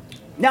that.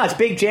 No, it's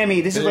big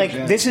jammy. This is like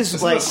a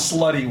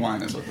slutty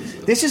wine. Is what this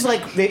is. This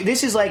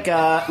is like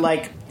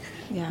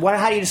what?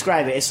 How do you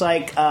describe it? It's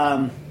like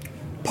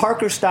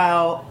Parker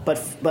style,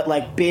 but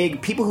like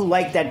big. People who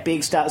like that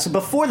big style. So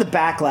before the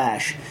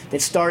backlash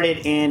that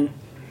started in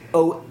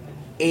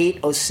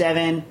 08,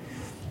 07.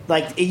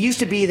 Like, it used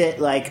to be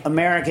that, like,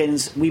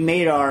 Americans, we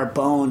made our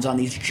bones on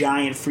these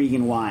giant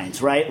freaking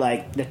wines, right?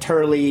 Like, the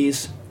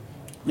Turleys,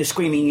 the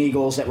Screaming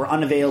Eagles that were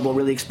unavailable,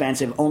 really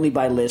expensive, only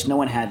by list, no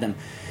one had them.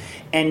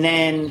 And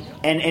then,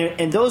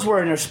 and those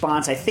were in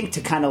response, I think,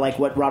 to kind of like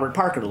what Robert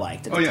Parker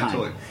liked at the time.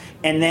 Totally.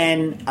 And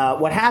then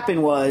what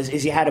happened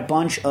is you had a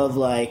bunch of,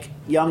 like,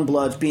 young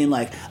bloods being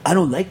like, I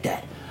don't like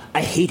that.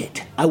 I hate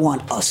it. I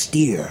want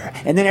austere.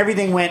 And then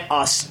everything went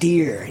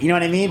austere. You know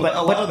what I mean?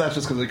 Well, a lot of that's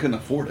just because they couldn't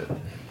afford it.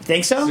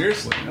 Think so?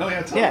 Seriously. Oh,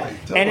 yeah, totally. Yeah.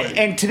 Totally.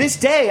 And to this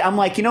day, I'm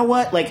like, you know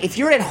what? Like, if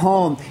you're at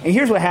home, and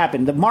here's what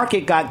happened. The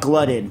market got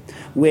glutted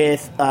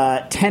with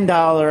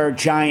 $10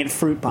 giant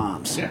fruit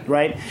bombs,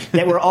 right?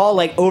 That were all,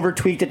 like,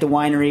 over-tweaked at the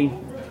winery.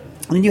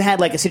 And then you had,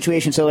 like, a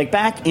situation. So, like,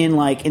 back in the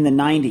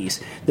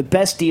 90s, the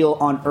best deal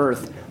on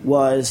earth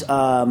was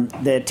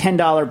the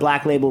 $10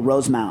 Black Label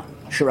Rosemount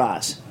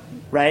Shiraz.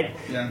 Right?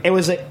 Yeah. It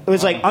was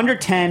like under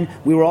 10.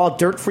 We were all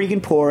dirt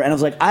freaking poor, and I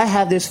was like, I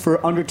have this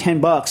for under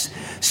 $10.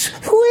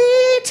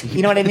 Sweet,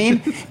 you know what I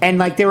mean? And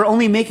like they were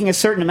only making a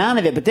certain amount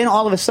of it, but then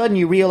all of a sudden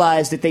you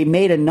realize that they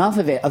made enough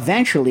of it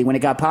eventually when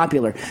it got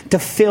popular to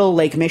fill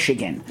Lake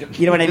Michigan.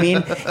 You know what I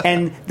mean?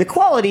 And the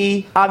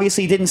quality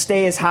obviously didn't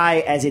stay as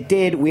high as it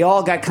did. We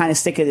all got kind of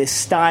sick of this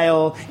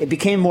style. It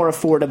became more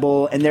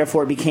affordable, and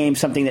therefore it became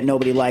something that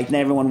nobody liked, and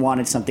everyone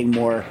wanted something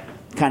more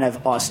kind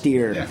of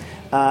austere.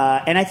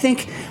 Yeah. And I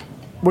think.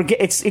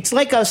 It's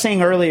like I was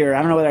saying earlier, I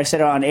don't know whether I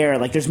said it on air,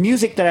 like there's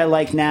music that I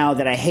like now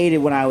that I hated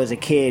when I was a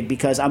kid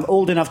because I'm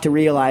old enough to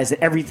realize that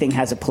everything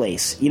has a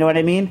place. You know what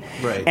I mean?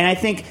 Right. And I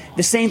think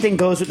the same thing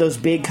goes with those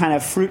big kind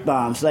of fruit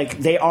bombs. Like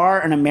they are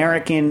an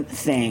American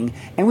thing,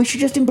 and we should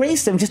just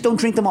embrace them. Just don't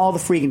drink them all the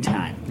freaking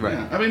time. Right.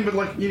 Yeah. I mean, but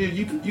like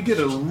you get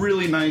a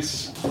really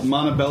nice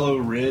Montebello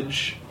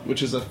Ridge,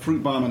 which is a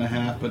fruit bomb and a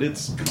half, but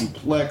it's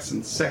complex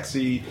and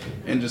sexy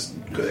and just,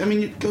 I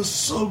mean, it goes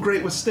so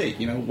great with steak.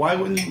 You know, why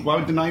would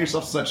deny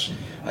yourself such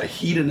a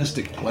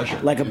hedonistic pleasure?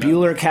 Like a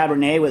Bueller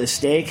Cabernet with a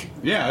steak?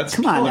 Yeah, that's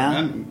come on now.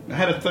 Man. I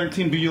had a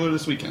 13 Bueller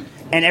this weekend.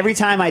 And every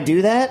time I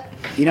do that,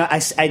 you know,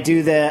 I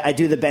do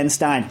the Ben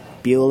Stein.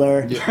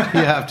 Bueller. You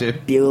have to.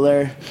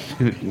 Bueller.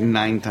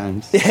 9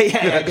 times.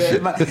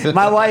 yeah.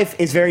 My wife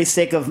is very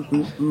sick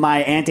of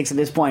my antics at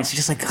this point.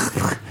 She's just like,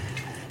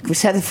 can we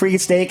just have the freaking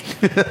steak?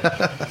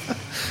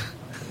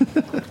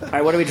 All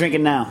right, what are we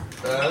drinking now?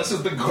 This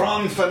is the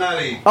Grand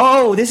Finale.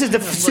 Oh, this is the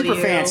super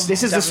fans.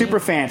 This is the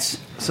super fans.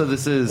 So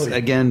this is,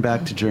 again,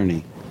 back to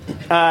Journey.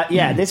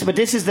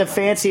 This is the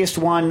fanciest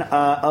one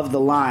of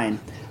the line.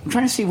 I'm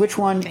trying to see which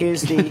one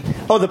is the...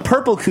 Oh, the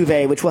purple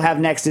cuvee, which we'll have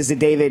next, is the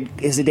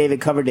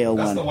David Coverdale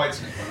one. That's the White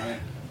Snake one,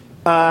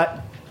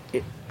 right?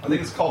 I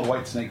think it's called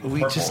White Snake. We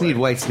just need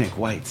White Snake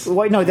whites.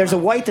 No, there's a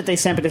white that they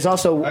sent, but there's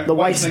also the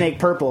White Snake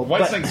purple.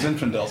 White Snake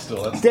Zinfandel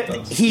still.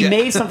 He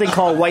made something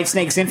called White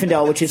Snake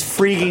Zinfandel, which is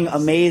freaking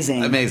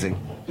amazing. Amazing.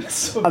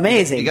 So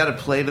amazing. You got to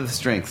play to the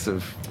strengths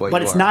of what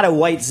But you it's are. not a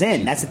white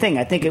Zin. That's the thing.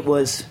 I think it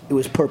was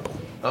purple.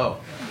 Oh,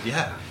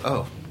 yeah.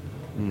 Oh.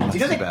 Do you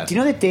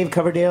know that Dave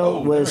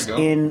Coverdale was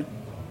in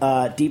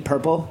Deep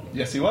Purple?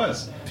 Yes, he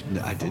was.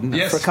 No, I didn't.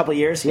 Yes. For a couple of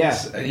years? Yeah.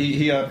 Yes,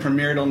 he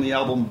premiered on the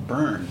album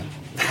Burn.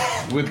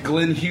 With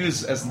Glenn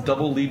Hughes as the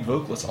double lead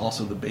vocalist,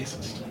 also the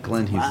bassist.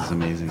 Glenn Hughes is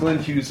amazing. Glenn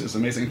Hughes is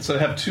amazing. So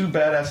have 2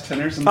 badass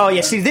tenors. In yeah.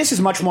 See, this is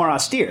much more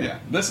austere. Yeah,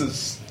 this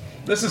is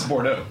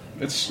Bordeaux.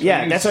 It's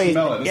that's why you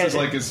smell it.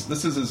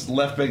 This is as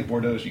left bank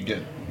Bordeaux as you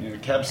get. You know,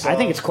 Cab Sauv, I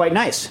think it's quite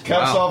nice.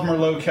 Cab Sauv,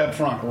 Merlot, Cab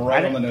Franc,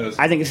 right on the nose.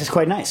 I think this is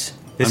quite nice.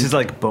 This is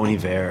like Bon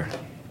Iver.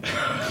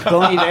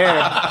 Bon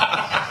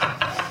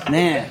Iver.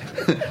 Man.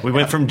 We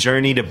went from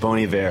Journey to Bon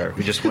Iver.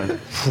 We just went...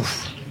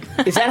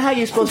 Is that how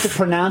you're supposed to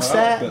pronounce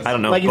that? I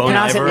don't know. Like you Bon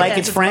pronounce Iver? it like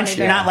it's French?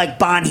 You're not like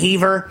Bon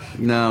Heaver?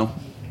 No.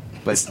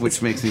 But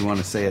which makes me want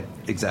to say it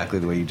exactly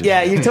the way you just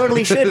Yeah, said. you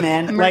totally should,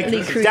 man. Like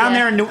Mertli down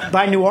there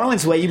by New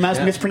Orleans way, you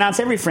must mispronounce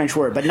every French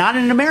word, but not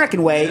in an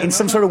American way, in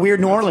some sort of weird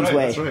New Orleans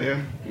way. That's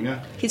right,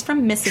 yeah. He's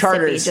from Mississippi,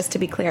 Charters. just to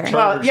be clear.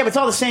 Well, yeah, but it's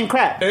all the same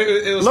crap.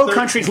 It was Low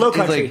country's low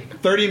country.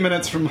 Like 30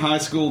 minutes from high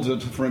school to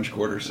French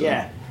Quarter. So.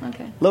 Yeah.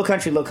 Okay. Low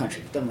country.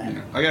 Doesn't matter.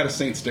 Yeah. I got a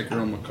Saint sticker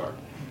on my car.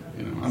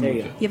 You know, I'm There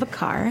you go. You have a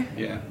car?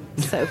 Yeah.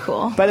 So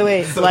cool. By the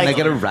way, Can I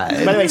get a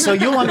ride? By the way, so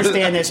you'll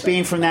understand this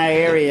being from that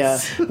area.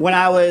 When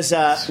I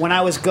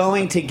was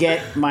going to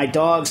get my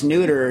dogs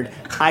neutered,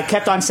 I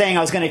kept on saying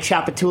I was going to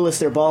Chapatulas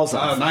their balls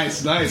off. Oh,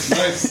 nice.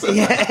 Just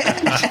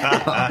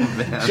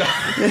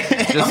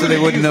so they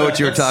wouldn't know what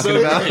you were talking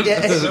about. Great.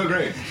 That's so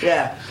great.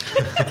 Yeah,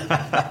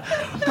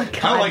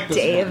 I like this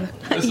Dave. one.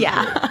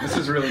 This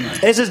is really nice.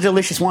 this is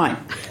delicious wine.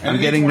 I'm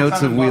getting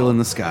notes of Wheel in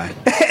the Sky,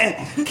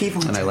 Keep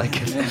on. and I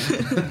like it.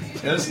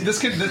 Yeah,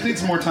 this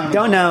needs more time.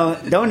 Don't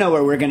know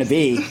where we're going to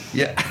be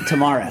Yeah,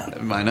 tomorrow.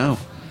 I know.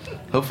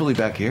 Hopefully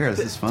back here.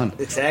 This is fun.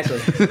 Exactly.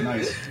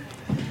 Nice.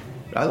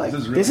 I like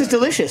This is, really This is nice.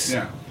 delicious.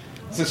 Yeah.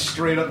 It's a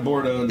straight up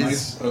Bordeaux.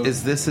 Nice.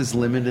 Is this as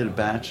limited a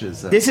batch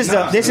as This is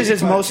No, this is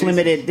his 85 most cases.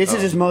 limited. This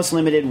is his most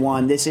limited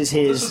one. This is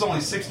This his. is only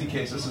 60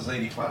 cases. This is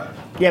 85.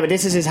 Yeah, but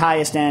this is his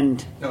highest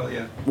end Oh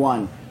yeah.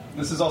 one.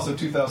 This is also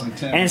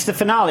 2010. And it's the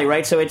finale,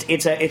 right? So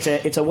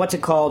it's a what's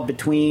it called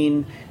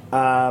between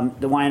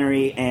the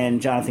winery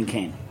and Jonathan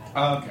Cain.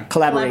 Oh, okay.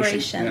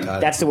 Collaboration.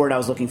 Collaboration. That's the word I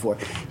was looking for.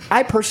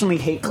 I personally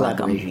hate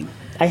collaborating.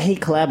 I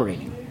hate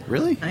collaborating.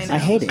 Really? I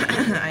hate it.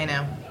 I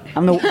know.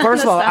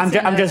 First of all, I'm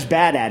Nastasia just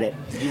bad at it.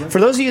 For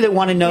those of you that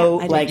want to know,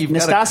 Yeah, I do. like You've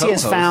got a Nastasia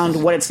has co-host.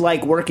 found what it's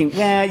like working.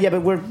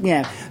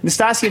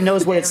 Nastasia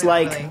knows what it's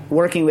like Really?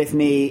 working with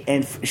me,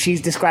 and she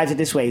describes it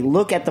this way: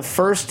 look at the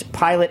first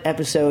pilot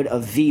episode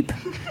of Veep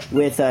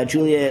with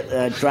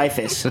Julia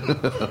Dreyfus, and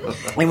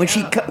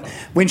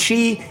when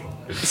she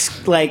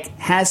like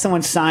has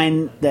someone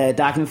sign the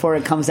document for her,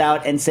 it comes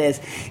out and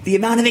says the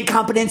amount of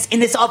incompetence in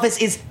this office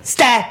is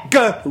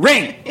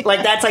staggering.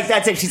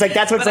 That's it. She's like,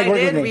 that's what it's But like I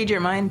working did with me. read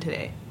your mind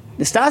today.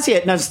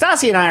 Nastasia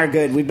and I are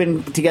good. We've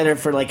been together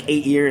for like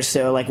 8 years,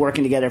 so like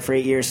working together for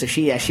 8 years. So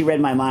she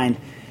read my mind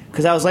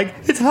because I was like,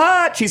 it's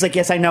hot. She's like,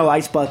 yes, I know,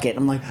 ice bucket.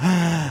 I'm like,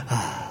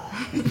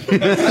 you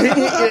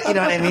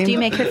know what I mean? Do you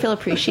make her feel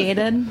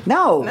appreciated?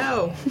 No.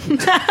 No.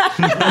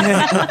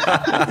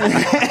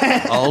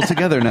 All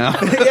together now.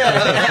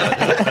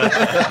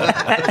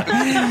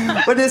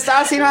 But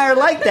Nastasia and I are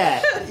like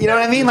that. You know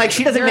what I mean? Like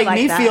she doesn't You're make like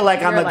me that. feel like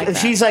I'm You're a. like that.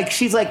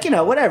 She's like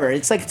whatever.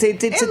 It's like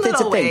it's In a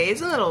little thing.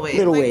 ways. In little ways.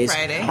 Little like ways.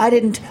 Friday. I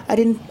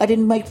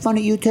didn't make fun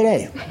of you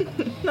today.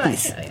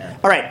 Nice.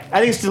 All right. I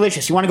think it's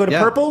delicious. You want to go to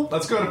Yeah. purple?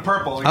 Let's go to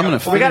purple. I'm gonna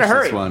We gotta finish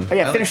hurry. this one. Oh,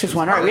 yeah, finish this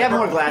one. All right, we have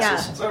more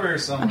glasses. Yeah. It's over here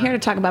somewhere. I'm here to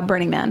talk about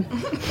Burning Man. All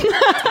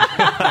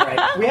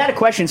right. We had a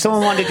question.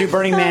 Someone wanted to do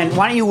Burning Man.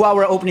 Why don't you, while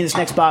we're opening this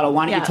next bottle,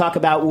 why don't you Yeah. talk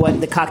about what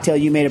the cocktail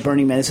you made at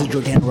Burning Man? This is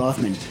Jordan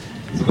Rothman,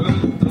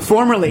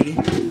 formerly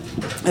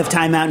of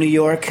Time Out New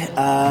York,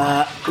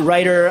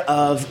 writer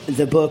of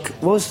the book.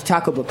 What was the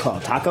taco book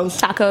called? Tacos?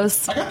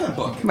 Tacos, I got that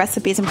book.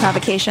 recipes, and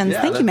provocations.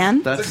 Thank you,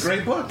 man. It's a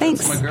great book.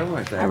 Thanks. That's my girl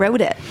right there. I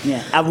wrote it.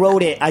 Yeah, I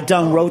wrote it. I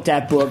done wrote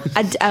that book.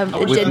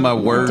 With my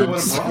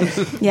words.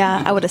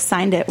 Yeah, I would have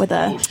signed it with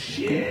a.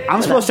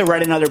 I'm supposed to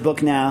write another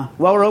book now.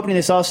 While we're opening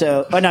this,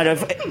 also. Oh no,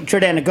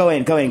 Jordana, go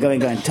in.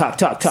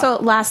 Talk. So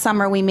last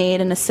summer we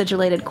made an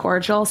acidulated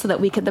cordial so that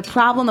we could. The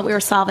problem that we were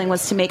solving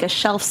was to make a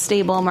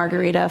shelf-stable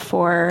margarita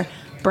for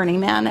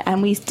Burning Man,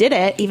 and we did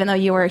it. Even though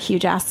you were a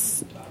huge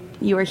Asset.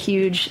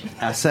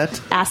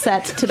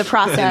 asset to the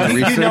process.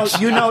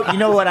 you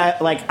know what I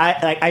like.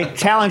 I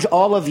challenge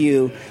all of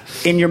you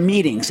in your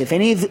meetings. If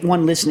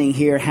anyone listening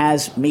here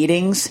has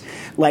meetings,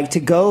 like to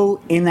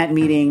go in that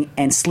meeting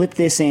and slip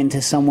this in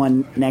to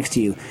someone next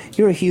to you.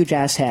 You're a huge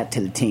asshat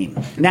to the team.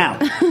 Now,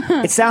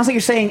 it sounds like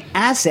you're saying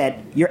asset.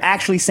 You're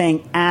actually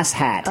saying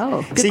asshat.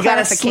 Oh, good so you got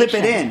to slip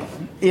it in.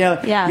 clarification. You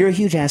know, Yeah. you're a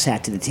huge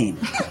asshat to the team.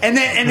 And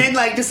then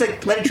like just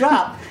like let it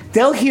drop.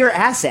 They'll hear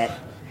asset,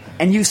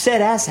 and you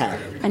said asshat.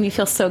 And you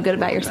feel so good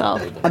about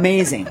yourself.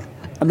 Amazing.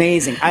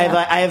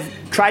 I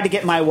have tried to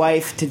get my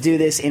wife to do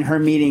this in her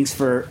meetings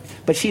but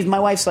my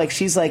wife's like,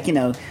 she's like, you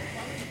know,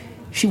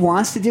 she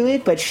wants to do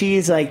it, but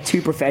she's like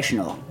too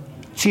professional.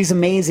 She's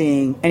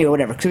amazing. Anyway,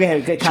 whatever. So we had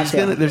a good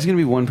cocktail. There's going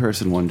to be one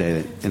person one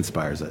day that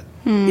inspires it.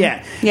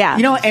 Yeah. Yeah.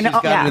 You know, and She's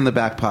got it in the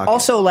back pocket.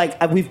 Also, like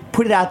we've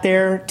put it out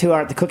there to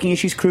the Cooking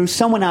Issues crew.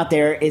 Someone out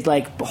there is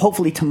like,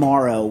 hopefully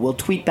tomorrow will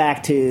tweet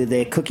back to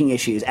the Cooking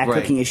Issues at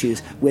Right. Cooking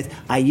Issues with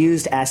 "I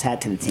used asshat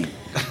to the team."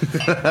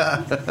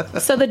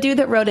 So the dude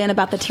that wrote in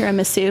about the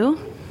tiramisu,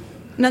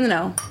 no,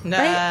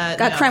 right?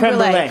 No. Creme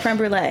brulee. Creme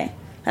brulee.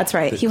 That's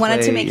right. He wanted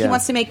to clay, make. yeah. He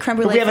wants to make creme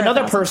brulee. But we have for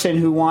another 1,000. person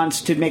who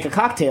wants to make a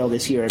cocktail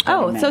this year. At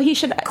Burning Oh, Man. so he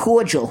should.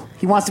 Cordial.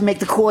 He wants to make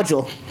the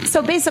cordial.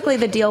 So basically,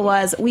 the deal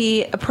was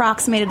we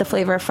approximated the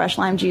flavor of fresh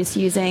lime juice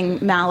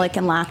using malic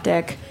and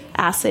lactic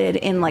acid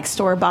in like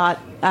store bought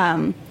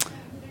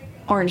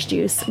orange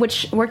juice,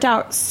 which worked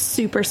out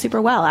super,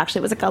 super well. Actually,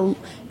 it was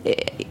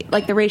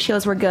like the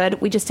ratios were good.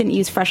 We just didn't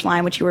use fresh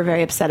lime, which you were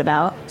very upset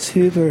about.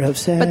 Super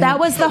upset. But that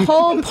was the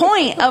whole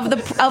point of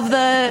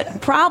the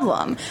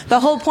problem. The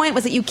whole point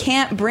was that you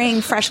can't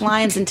bring fresh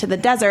limes into the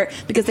desert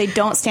because they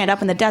don't stand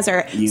up in the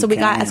desert. So we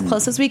got as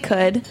close as we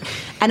could,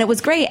 and it was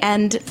great.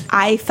 And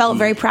I felt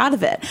very proud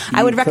of it.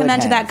 I would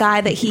recommend to that guy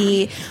that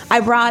I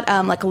brought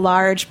like a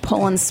large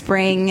Poland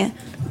Spring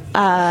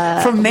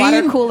from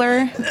Maine.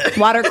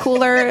 water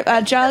cooler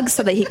jug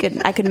so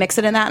that I could mix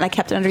it in that, and I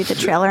kept it underneath the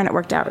trailer, and it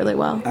worked out really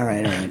well. All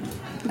right.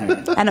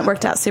 And it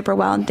worked out super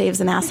well, and Dave's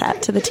an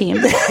asset to the team.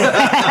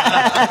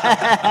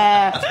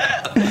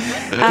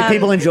 Do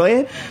people enjoy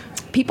it?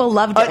 People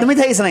loved it. Let me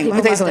tell you something.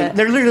 People loved it.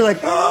 They're literally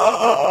like,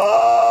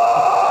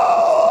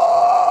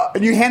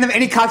 and you hand them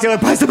any cocktail,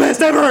 like, it's the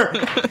best ever.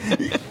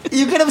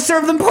 You could have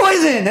served them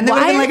poison. And they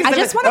would have been like, I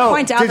just want to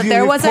point out that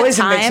there was a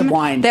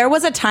time. There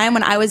was a time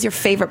when I was your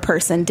favorite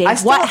person,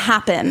 Dave. What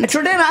happened?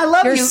 Jordana, I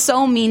love you. You're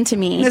so mean to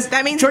me.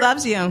 That means he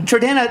loves you.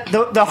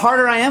 Jordana, the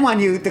harder I am on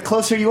you, the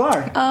closer you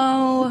are.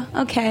 Oh,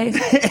 okay.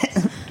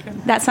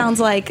 That sounds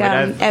like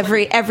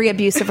every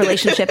abusive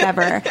relationship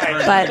ever.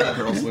 But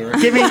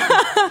give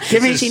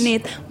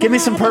me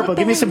some purple.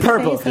 Give me some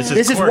purple. This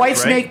is corked, White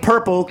Snake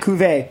Purple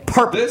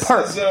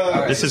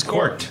Cuvée. This is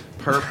corked.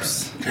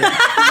 Perps.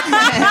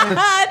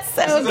 That's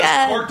so This is good.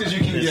 as corked as you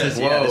can get.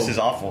 This is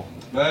awful.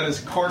 That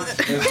is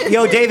corked.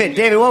 Yo, David,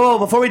 whoa!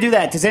 Before we do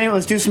that,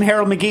 let's do some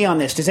Harold McGee on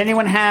this. Does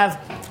anyone have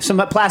some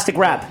plastic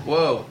wrap?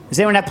 Whoa. Does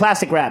anyone have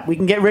plastic wrap? We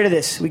can get rid of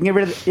this.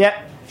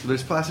 Yep.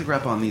 There's plastic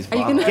wrap on these Are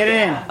you bottles. gonna Get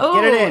it in.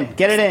 Oh.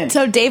 Get it in.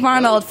 So Dave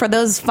Arnold, for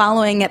those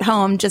following at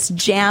home, just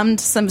jammed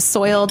some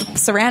soiled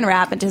saran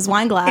wrap into his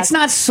wine glass. It's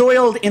not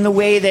soiled in the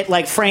way that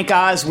like Frank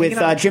Oz with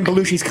Jim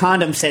Belushi's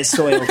condom says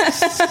soiled.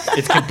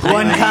 It's completely.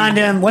 One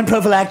condom, one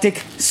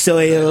prophylactic,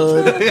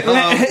 soiled.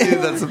 Oh, dude,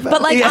 that's a bad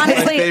But like my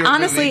honestly, favorite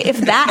movie. if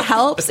that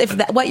helps, if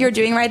what you're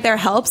doing right there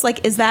helps,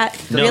 like is that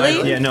No,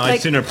 really? I'd like,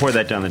 sooner pour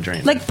that down the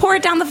drain. like pour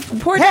it down the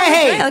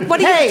Hey, drain. Like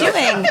what are you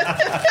doing?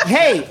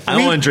 Hey, I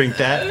don't want to drink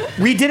that.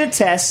 we did a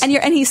test.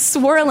 And he's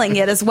swirling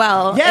it as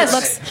well. Yes, It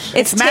looks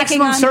it's taking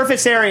maximum on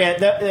surface area.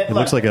 It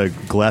looks like a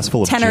glass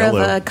full of tenor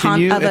Jell-O. of a Can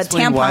you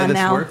explain why tampon this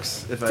now.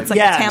 works? If I- It's like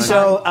a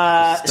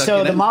tampon. So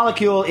in the it?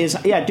 molecule is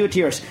do it to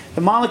yours.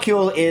 The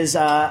molecule is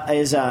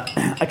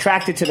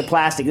attracted to the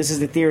plastic. This is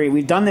the theory.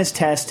 We've done this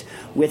test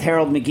with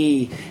Harold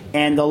McGee,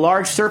 and the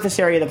large surface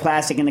area of the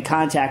plastic in the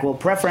contact will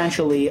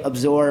preferentially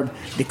absorb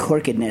the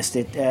corkedness.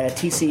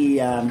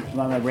 TC,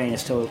 my brain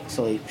is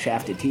totally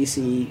shafted.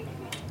 TC.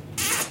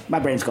 My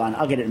brain's gone.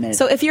 I'll get it in a minute.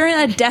 So if you're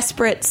in a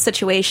desperate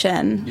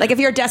situation, like if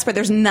you're desperate,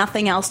 there's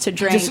nothing else to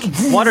drink.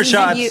 Water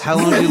shots. How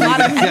long do you leave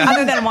it?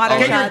 Other than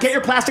water shots. Get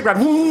your plastic wrap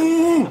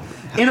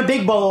in a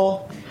big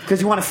bowl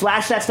because you want to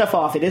flash that stuff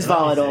off. It is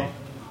volatile.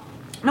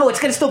 No, it's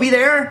going to still be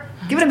there.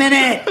 Give it a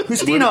minute,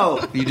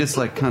 Justino. You just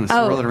like kind of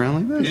swirl it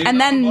around like that?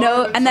 And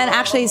then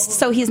actually,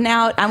 so he's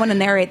now. I want to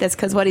narrate this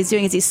because what he's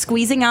doing is he's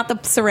squeezing out the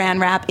saran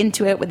wrap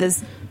into it with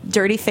his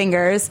dirty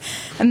fingers,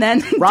 and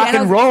then Rock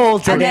and roll,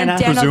 and then Jordana.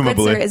 Daniel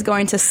Presumably. Bitzer is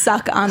going to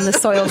suck on the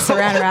soiled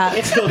saran wrap.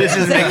 It's still there. This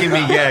is making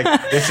me gag.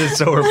 This is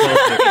so repulsive.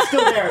 It's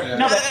still there.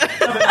 No, but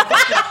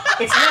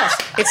it's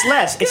less. It's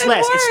less. It's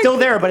less. It's still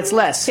there, but it's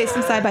less. Taste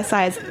them side by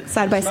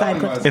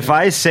side. If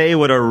I say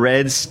what a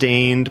red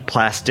stained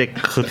plastic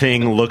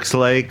thing looks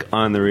like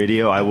on the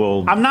radio, I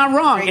will. I'm not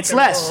wrong. It's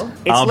less.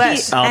 It's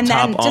less. I'll and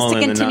top then just all to in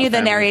the continue not the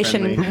family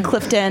narration, friendly.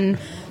 Clifton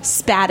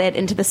spat it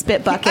into the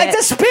spit bucket.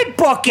 It's a spit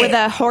bucket. With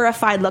a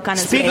horrified look on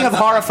his Speaking face. of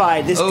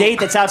horrified, this date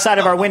that's outside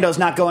of our window is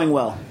not going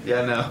well.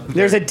 Yeah, no.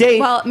 There's a date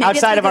Well, maybe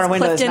outside it's of our because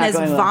window that's Clifton not is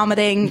going well.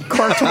 vomiting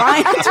corked wine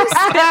into a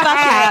spit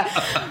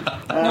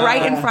bucket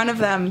right in front of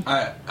them.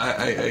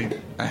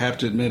 I have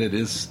to admit it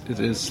is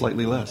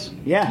slightly less.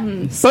 Yeah.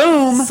 Hmm.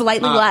 Boom.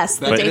 Slightly less,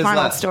 the that Dave is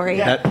Arnold less. story.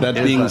 That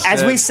being As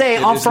said, we say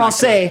it en is not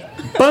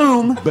français,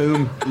 boom.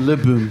 Boom. Le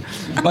boom.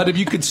 correct. But if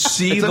you could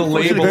see It's the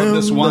label unfortunate. of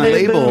this The wine,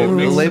 label. it The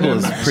makes label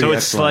is sense. pretty So it's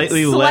excellent.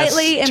 slightly less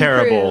Slightly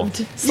terrible.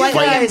 improved.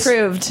 Slightly guys-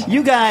 improved.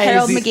 You guys.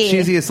 Harold The McGee.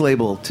 cheesiest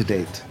label to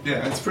date.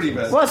 Yeah, it's pretty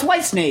bad. Well, it's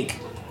White Snake.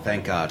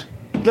 Thank God.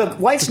 Look,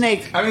 White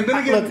Snake. I mean, then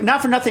again- look,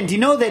 not for nothing. Do you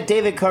know that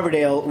David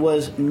Coverdale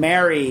was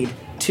married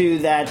to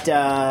that?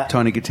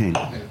 Tony Katane.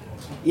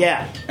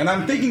 Yeah. And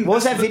I'm thinking, What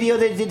was that video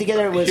they did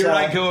together? It was. Here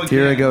I go again.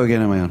 Here I go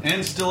again on my own.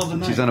 And still of the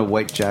night. She's on a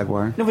white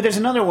Jaguar. No, but there's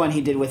another one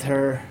he did with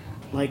her.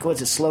 Like,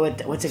 what's it? Slow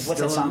it. What's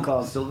that song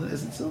called?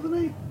 Is it still the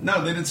night?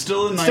 No, they did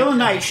Still of the Night. Still of the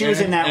Night, she was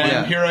And- in that and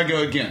one. Here I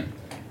go again.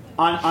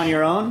 On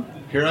your own.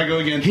 Here I go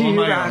again on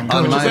my own.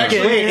 On Which is my own.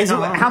 actually Wait,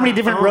 how many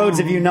different roads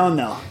have you known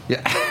though?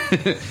 Yeah.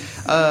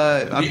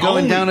 I'm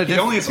going down a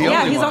different.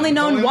 Yeah, he's only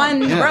known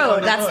one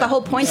road. That's the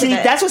whole point See, of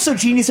it. that's what's so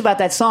genius about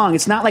that song.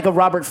 It's not like a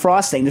Robert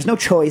Frost thing. There's no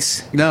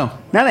choice. No.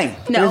 Nothing.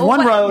 No, There's one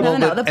but- road. No.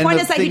 but- The and point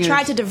the is that he thing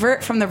tried is- to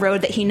divert from the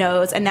road that he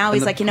knows, and now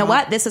he's the like, you know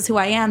what? This is who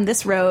I am.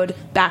 This road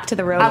back to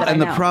the road that I And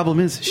know. the problem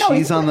is, No,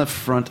 she's he- on the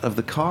front of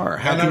the car.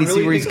 How And can I he see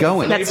really where he's think the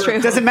going? That's true.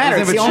 It doesn't matter.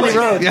 It's the only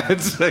road. Yeah,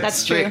 it's like That's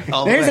straight true.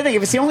 all the Here's the way. thing: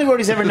 if it's the only road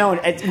he's ever known,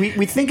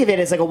 we think of it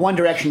as like a One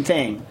Direction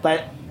thing.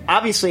 But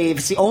obviously, if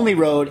it's the only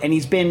road and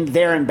he's been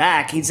there and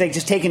back, he's like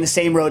just taking the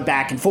same road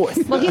back and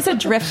forth. Well, he's a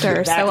drifter,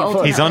 Back so and forth.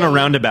 ultimately, He's on a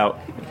roundabout.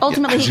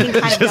 ultimately he can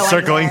kind of Just go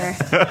circling.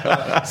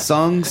 anywhere.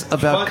 Songs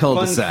about Fun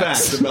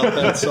cul-de-sacs. fact about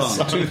that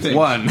song. Two things.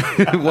 One,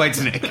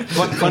 Whitesnake.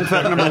 Fun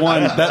fact number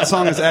one: that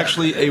song is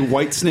actually a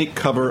Whitesnake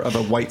cover of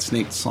a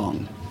Whitesnake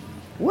song.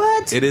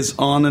 What? It is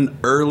on an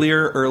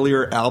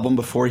earlier album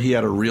before he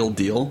had a real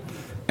deal,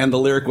 and the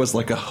lyric was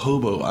like a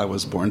hobo I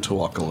was born to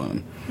walk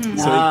alone. So he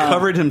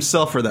covered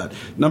himself for that.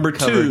 Number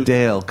two,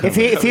 Dale. If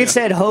he had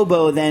said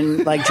hobo,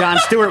 then like Jon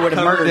Stewart would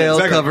have murdered Dale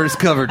him. covers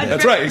Coverdale.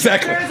 That's right,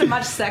 exactly. There's a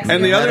much sexier.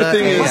 And the other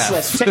thing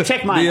is,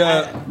 Check mine.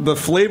 the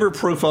flavor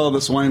profile of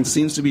this wine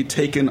seems to be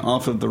taken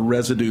off of the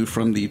residue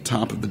from the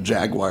top of the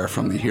Jaguar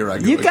from the Here I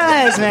Go. You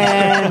guys,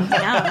 man.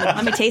 Yeah,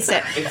 let me taste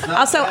it.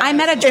 Also, I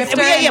met a drifter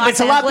but in Los it's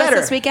a lot Angeles better.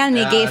 this weekend,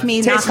 and he gave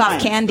me Taste knockoff mine.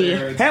 candy.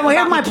 Hey, well, here's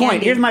Brought my me point.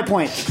 candy. Here's my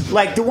point.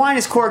 Like, the wine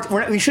is corked.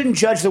 We shouldn't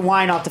judge the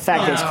wine off the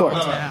fact that it's corked.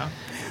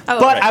 Oh,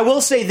 But I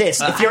will say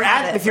this: if you're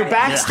had it if you're right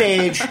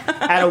backstage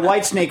at a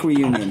Whitesnake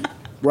reunion,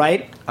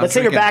 right? I'm Let's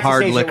say you're drinking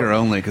hard backstage. liquor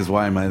only, because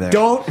why am I there?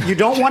 You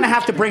don't want to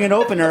have to bring an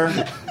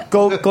opener.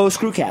 Go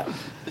screw cap.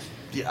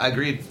 Yeah, I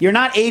agreed. You're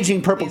not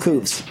aging purple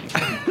couves.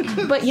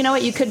 But you know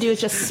what you could do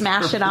is just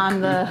smash it on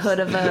the hood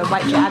of a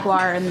white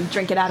Jaguar and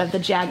drink it out of the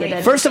jagged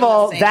edge. First of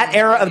all, that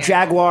era of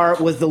Jaguar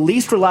was the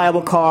least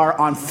reliable car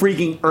on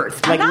freaking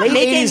earth. Like, not late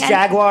making 80s any-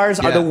 Jaguars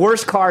are Yeah. the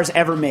worst cars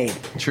ever made.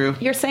 True.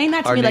 You're saying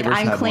that to Our me like neighbors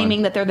I'm had claiming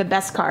one. that they're the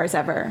best cars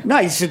ever. No,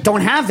 you just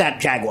don't have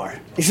that Jaguar.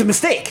 It's a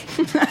mistake.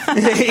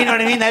 You know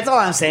what I mean? That's all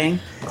I'm saying.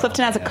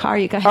 Clifton has a car,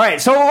 you guys. All right,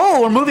 so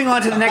we're moving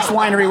on to the next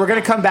winery. We're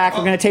going to come back.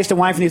 We're going to taste a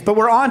wine from these. But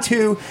we're on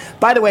to,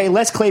 by the way,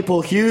 Les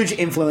Claypool, huge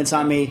influence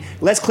on me.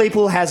 Les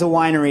Claypool has a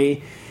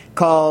winery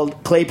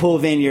called Claypool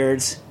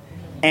Vineyards.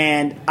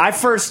 And I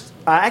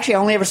I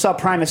only ever saw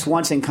Primus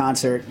once in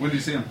concert. When did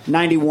you see him?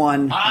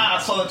 91. I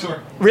saw that tour.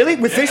 Really?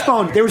 With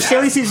Fishbone. They were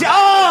sailing seas.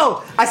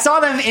 Oh! I saw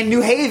them in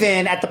New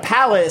Haven at the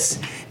Palace,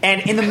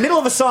 and in the middle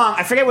of a song,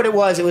 I forget what it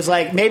was. It was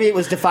like, maybe it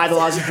was Defy the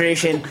Laws of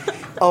Creation,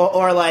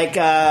 or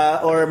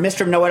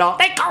Mr. Know-It-All.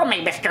 They call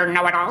me Mr.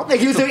 Know-It-All. Like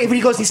when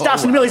he goes, he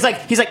stops in the middle,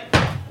 he's like,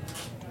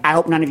 I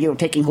hope none of you are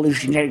taking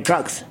hallucinogenic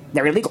drugs.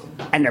 They're illegal,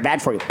 and they're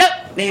bad for you.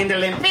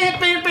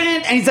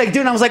 And he's like,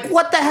 dude, I was like,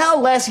 what the hell,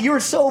 Les? You're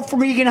so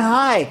freaking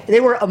high. They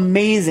were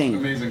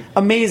amazing.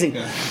 Amazing.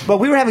 Yeah. But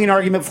we were having an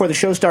argument before the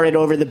show started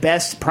over the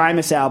best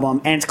Primus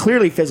album, and it's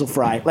clearly Fizzle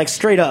Fry. Like,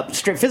 straight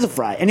Fizzle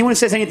Fry. Anyone who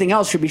says anything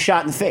else should be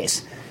shot in the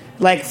face.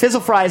 Like,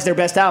 Fizzle Fry is their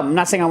best album. I'm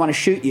not saying I want to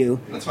shoot you,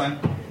 That's fine.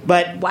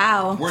 but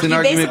Wow. It's an You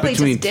argument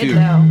basically between just did, two.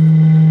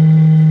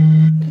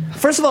 though.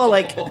 first of all,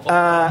 like,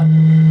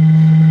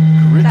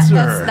 That's the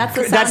sound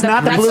That's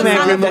not the that's Blue Man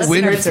sound of Group, that's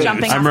listeners Winter.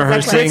 jumping I'm off the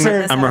rehearsing.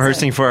 cliff. I'm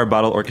rehearsing for our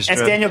bottle orchestra.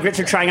 That's Daniel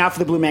Gritzer trying out for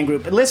the Blue Man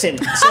Group. But listen,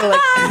 so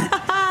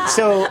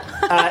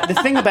the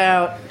thing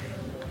about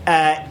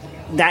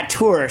that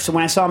tour, so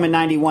when I saw him in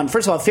 91,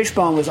 first of all,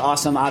 Fishbone was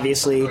awesome,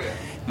 obviously.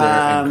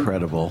 They're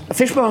incredible.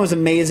 Fishbone was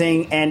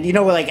amazing, and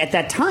like at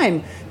that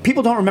time,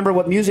 people don't remember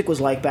what music was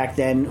like back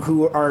then,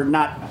 who are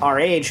not our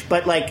age.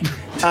 But like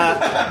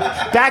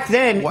back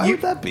then, Why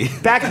would that be?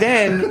 Back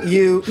then,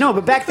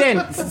 but back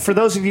then, for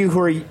those of you who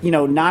are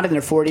not in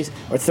their 40s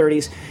or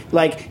 30s,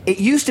 like it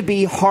used to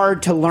be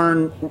hard to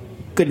learn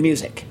good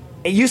music.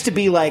 It used to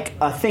be like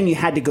a thing you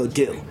had to go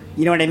do.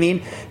 You know what I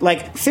mean?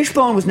 Like,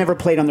 Fishbone was never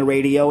played on the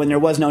radio, and there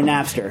was no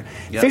Napster.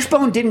 Yep.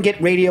 Fishbone didn't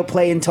get radio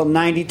play until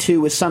 92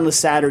 with Sunless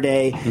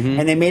Saturday,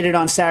 and they made it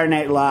on Saturday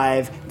Night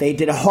Live. They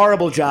did a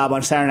horrible job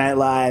on Saturday Night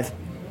Live.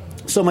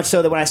 So much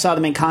so that when I saw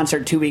them in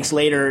concert 2 weeks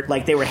later,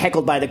 like, they were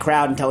heckled by the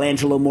crowd until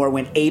Angelo Moore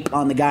went ape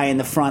on the guy in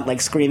the front, like,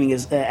 screaming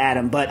at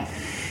him. But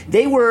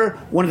they were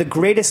one of the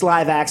greatest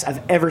live acts I've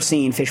ever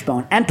seen,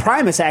 Fishbone. And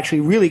Primus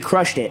actually really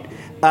crushed it.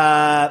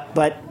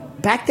 But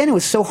back then, it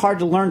was so hard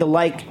to learn to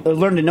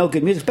know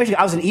good music. Especially,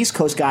 I was an East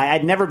Coast guy.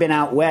 I'd never been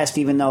out west,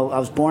 even though I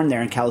was born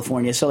there in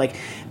California. So, like,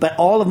 but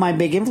all of my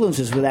big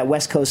influences were that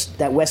West Coast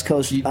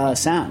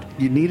sound.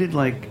 You needed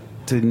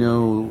to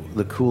know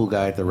the cool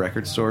guy at the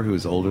record store who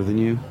was older than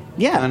you.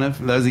 Yeah. Kind of.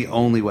 That was the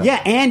only way. Yeah,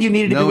 and you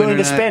needed to No be willing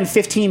internet. to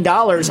spend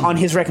 $15 on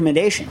his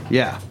recommendation.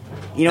 Yeah.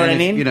 You know what I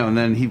mean? And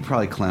then he'd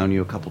probably clown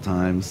you a couple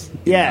times.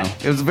 Yeah.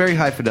 It was very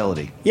high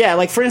fidelity. Yeah,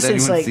 like for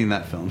instance, anyone's like seen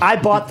that film? I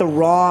bought the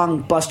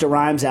wrong Busta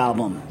Rhymes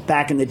album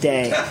back in the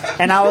day,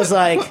 and I was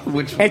like,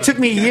 Which and it took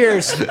me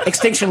years,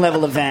 Extinction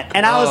Level Event,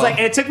 and I was like,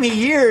 and it took me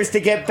years to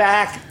get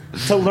back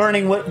to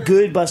learning what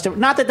good Busta.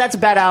 Not that that's a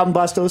bad album,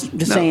 Busta.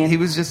 Just saying. He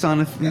was just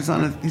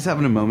he's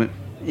having a moment.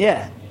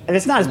 Yeah, and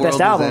it's not his The world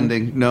best album. is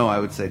ending. No, I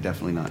would say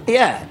definitely not.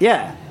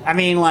 Yeah. I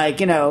mean,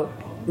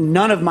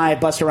 none of my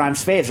Busta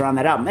Rhymes faves are on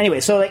that album.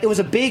 Anyway, so it was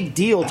a big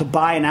deal to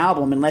buy an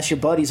album unless your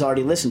buddies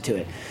already listened to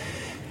it.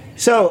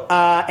 So,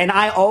 and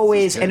I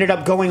always ended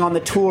up going on the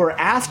tour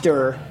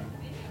after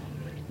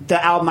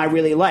the album I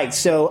really liked.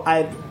 So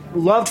I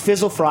loved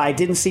Fizzle Fry,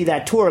 didn't see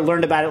that tour,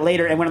 learned about it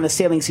later, and went on the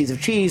Sailing Seas of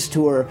Cheese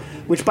tour,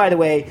 which, by the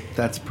way...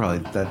 That's if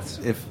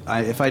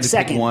I had to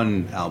Second. pick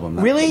one album.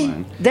 That's Really?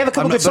 mine. They have a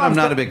couple good songs. But I'm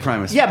not a big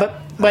Primus Yeah, fan.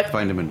 but I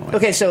find him annoying.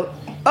 Okay, so...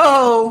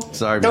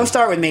 Sorry, don't man.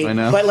 start with me. I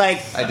know. But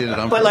I did it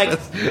on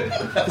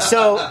purpose.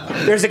 So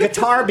there's a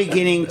guitar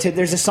beginning to.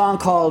 There's a song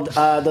called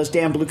 "Those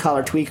Damn Blue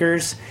Collar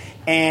Tweakers,"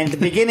 and the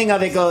beginning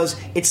of it goes.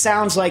 It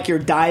sounds like you're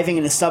diving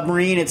in a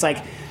submarine. It's like.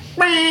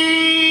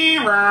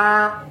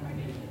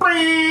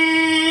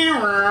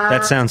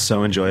 That sounds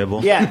so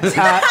enjoyable. Yeah, the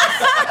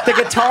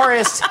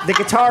guitarist.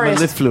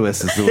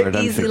 Mellifluous is the word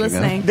I'm Easy thinking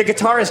listening. The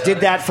guitarist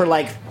did that for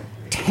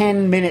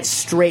 10 minutes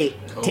straight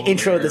to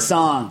intro the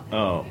song.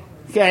 Oh.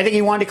 Yeah, I think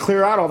he wanted to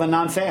clear out all the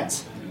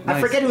non-fans. I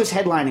Nice. forget who was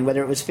headlining,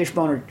 whether it was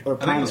Fishbone or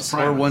Primus.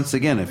 Or once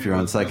again, if you're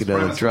on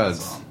psychedelic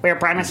drugs, We're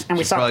Primus, and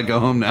we saw. probably go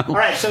home now. All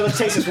right, so let's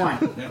taste this wine.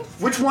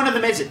 Which one of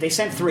them is it? They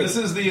sent 3. This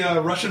is the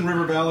Russian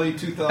River Valley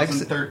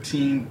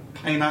 2013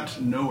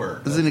 Pinot Noir.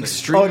 This is an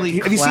extremely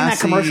have you seen that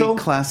commercial?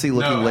 classy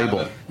looking No, I label.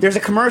 haven't. There's a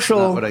commercial.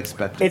 Not what I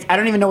expected. I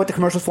don't even know what the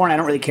commercial's for, and I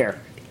don't really care.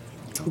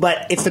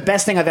 But it's the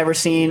best thing I've ever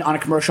seen on a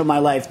commercial in my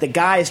life. The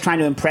guy is trying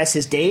to impress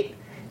his date,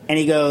 and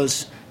he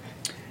goes,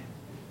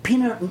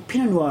 Pinot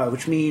Noir,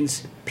 which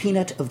means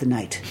peanut of the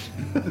night.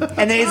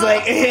 And then he's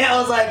like, I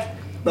was like,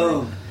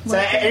 boom. So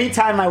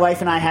anytime my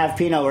wife and I have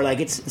Pinot, we're like,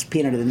 it's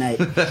peanut of the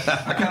night.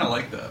 I kind of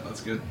like that.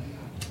 That's good.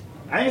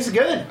 I think it's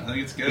good. I think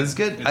it's good. It's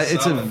good. It's a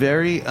solid.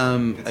 very, it's a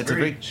very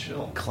very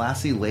chill.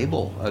 classy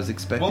label. I was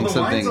expecting Well, the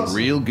something wine's also-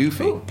 real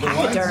goofy. The wine's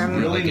Pachyderm.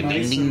 really Like a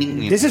nice. ding, ding,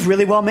 ding. This is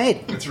really well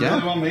made. It's really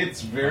Yeah. well made.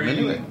 It's I'm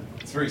into it.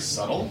 It's very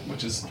subtle,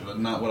 which is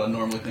not what I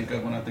normally think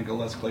of when I think of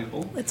Les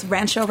Claypool. It's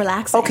Rancho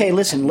relaxing. Okay,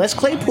 listen. Les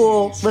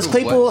Claypool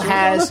What?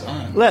 has.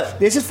 Fine. Look,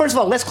 this is first of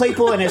all. Les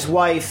Claypool and his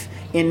wife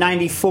in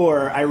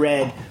 '94. I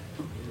read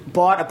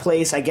bought a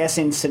place, I guess,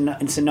 in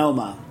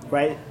Sonoma,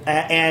 right?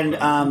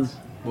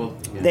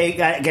 They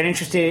got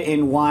interested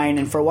in wine,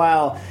 and for a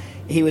while,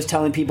 he was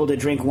telling people to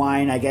drink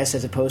wine, I guess,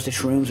 as opposed to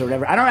shrooms or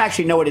whatever. I don't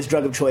actually know what his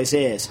drug of choice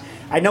is.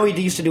 I know he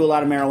used to do a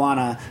lot of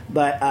marijuana,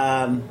 but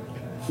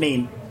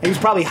he was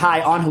probably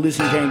high on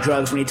hallucinogenic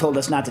drugs when he told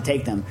us not to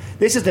take them.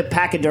 This is the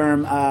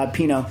Pachyderm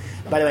Pinot,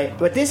 by the way.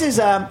 But this is,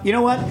 you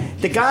know what?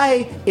 The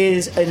guy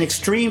is an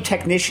extreme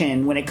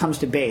technician when it comes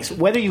to bass.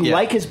 Whether you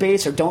like his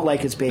bass or don't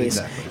like his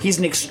bass, he's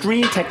an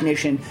extreme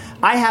technician.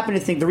 I happen to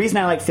think the reason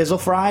I like Fizzle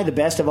Fry the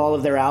best of all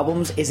of their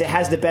albums is it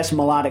has the best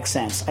melodic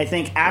sense. I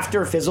think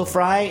after Fizzle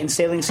Fry and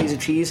Sailing Seas of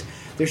Cheese,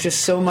 there's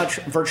just so much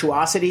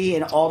virtuosity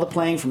in all the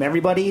playing from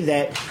everybody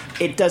that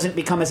it doesn't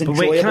become as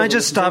enjoyable. Wait, can I to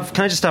just listen to. stop?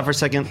 Can I just stop for a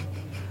second?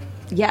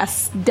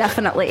 Yes,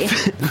 definitely.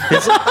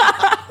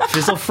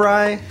 Fizzle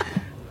Fry.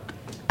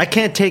 I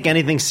can't take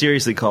anything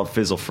seriously called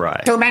Fizzle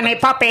Fry. Too many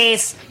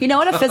puppies. You know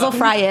what a fizzle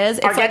fry is?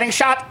 It's Are getting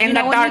shot in you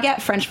know the when dark. you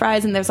get French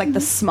fries and there's like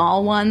the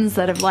small ones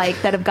that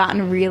have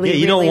gotten really, Yeah,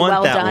 you really don't want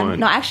well that done. one.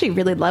 No, I actually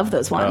really love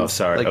those ones. Oh,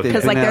 sorry. Like Okay. they've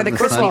Because, like, been they're out the in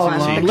crispy sun too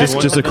ones.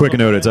 long. Just a quick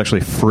note. It's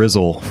actually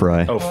Frizzle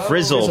Fry. Oh,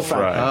 Frizzle Fizzle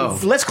Fry. Oh.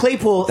 Les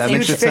Claypool, That huge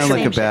makes it sound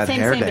fisherman. like a bad same,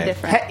 hair same, but day.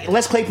 different.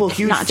 Les Claypool,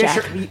 huge Not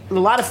fisher. Jack. A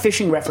lot of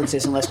fishing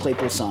references in Les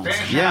Claypool songs.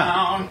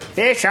 Yeah.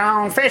 Fish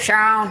on, fish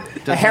on.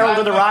 A Herald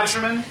of the Rocks.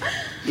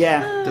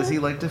 Yeah. Does he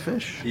like to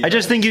fish? I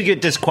just think you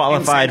get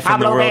disqualified In San from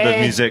the Pablo world of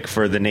Bay. music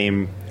for the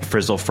name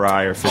Frizzle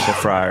Fry or Fizzle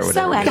Fry or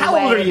So whatever. anyway, How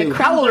old are you? the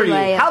How old are you?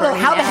 creme How the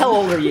brulee hell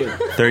old are you?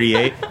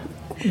 38?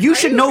 You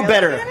should know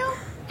better.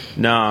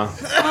 Nah.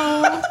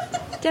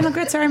 Daniel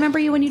Gritz, I remember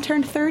you when you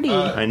turned 30.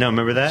 I know.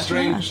 Remember that?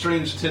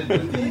 Strange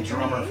tidbit. The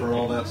drummer for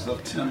all that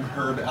stuff, Tim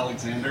Herb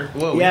Alexander.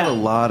 Whoa, we Yeah. have a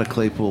lot of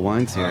Claypool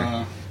wines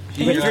here.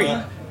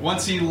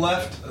 Once he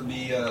left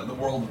the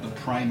world of the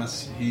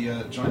Primus, he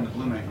joined the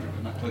Blue Man Group,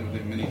 and I played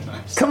with him many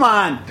times. Come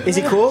on. Is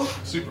he cool?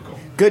 Super cool.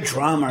 Good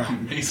drummer.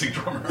 Amazing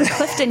drummer.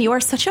 Clifton, you are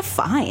such a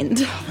find.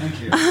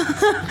 Thank you.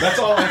 That's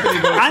all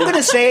Anthony goes I'm going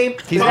to say,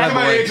 He's Talk to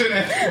my my boy. agent.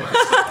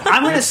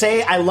 I'm going to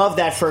say I love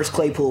that first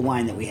Claypool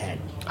wine that we had.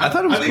 I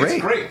thought it was I think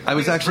it's great. great. I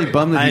was think it's actually great.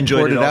 bummed that I he enjoyed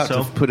poured it it out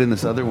also. to put in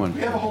this other one.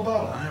 We have a whole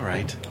bottle. All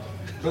right.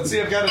 But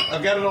see, I've got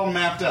it all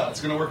mapped out. It's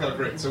going to work out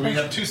great. So we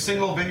have 2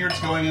 single vineyards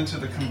going into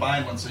the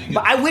combined one. So you get.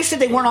 But I wish that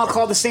they weren't all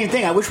called the same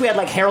thing. I wish we had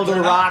like Herald of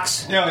the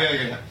Rocks.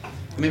 Yeah.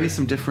 Maybe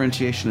some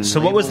differentiation. In So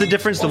what was the label.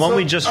 difference? The one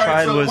we just all right,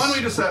 tried so was. The one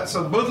we just had,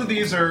 so both of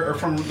these are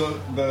from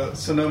the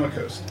Sonoma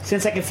coast.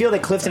 Since I can feel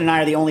that Clifton and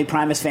I are the only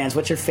Primus fans,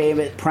 what's your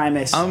favorite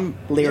Primus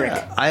lyric?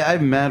 Yeah, I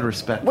have mad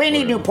respect. We for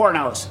need it, new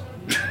pornos.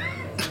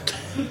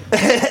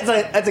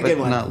 that's a but good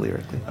one. not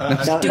lyrically.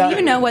 Do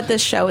you know what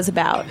this show is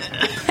about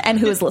and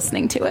who is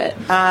listening to it?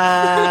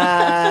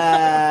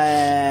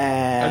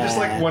 I just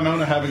like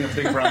Winona having a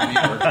big brown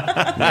beaver.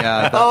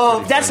 Yeah.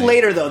 Oh, that's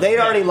later though. They'd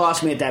already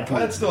lost me at that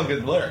point. That's still a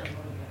good lyric.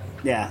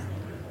 Yeah.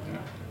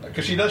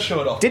 Because she does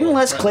show it off. Didn't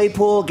Les Friends.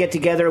 Claypool get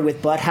together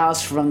with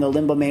Butthouse from the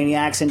Limbo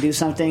Maniacs and do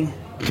something?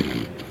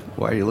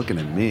 Why are you looking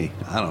at me?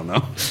 I don't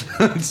know.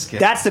 I'm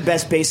scared. That's the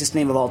best bassist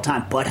name of all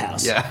time,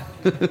 Butthouse. Yeah.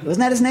 Wasn't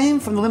that his name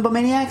from the Limbo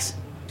Maniacs?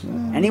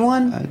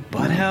 Anyone?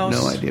 Butthouse?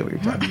 No idea what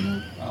you're talking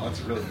about. Oh,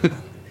 that's really.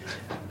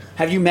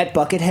 Have you met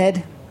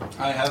Buckethead?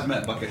 I have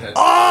met Buckethead.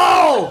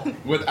 Oh!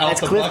 Without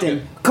That's the Clifton.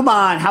 bucket. Come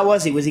on, how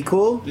was he? Was he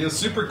cool? He was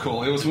super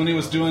cool. It was when he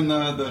was doing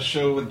the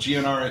show with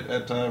GNR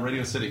at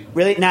Radio City.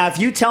 Really? Now, if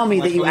you tell me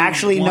that you Like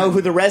actually one- know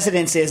who the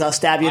Residence is, I'll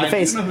stab you in the I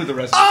face. do know who the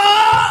Residents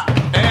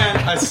And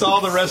I saw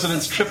the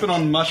Residents tripping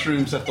on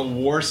mushrooms at the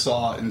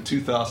Warsaw in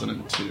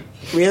 2002.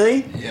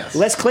 Really? Yes.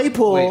 Les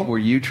Claypool. Wait, were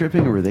you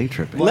tripping or were they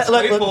tripping?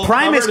 Look,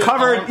 Prime is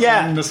covered,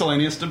 on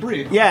miscellaneous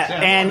debris.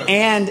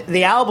 and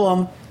the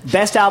album,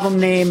 best album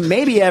name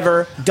maybe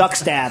ever, Duck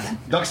Stab.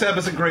 Duck Stab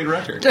is a great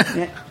record.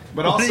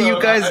 But What also, are you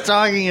guys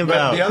talking but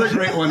about? the other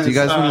great one is. Do you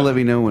guys want to let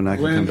me know when I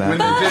can come when back?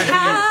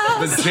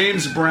 they did the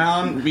James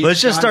Brown. meets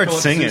Let's just John start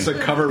Phillips singing. Sousa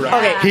cover rap.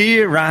 Okay.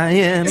 Here I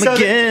am So-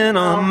 again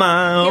on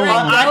my own.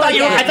 I thought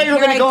you were going to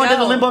Here go I into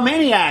the go. Limbo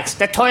Maniacs.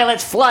 The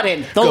toilet's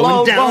flooded. The Going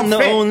load down won't the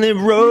fit. only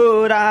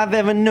road I've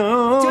ever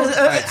known.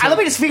 Let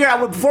me just figure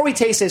out before we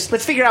taste this.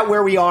 Let's figure out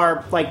where we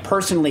are, like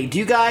personally. Do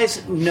you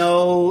guys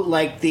know,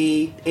 like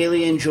the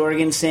Alien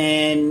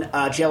Jorgensen,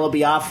 Jello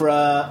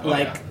Biafra,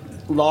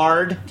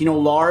 lard? Do you know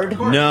lard?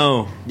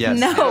 No. Yes.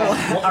 No.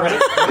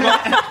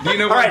 Do you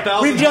know All right,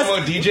 1,000 we've just-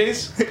 homo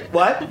DJs?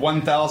 What?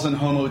 1,000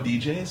 homo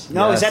DJs?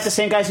 No, is Yes. that the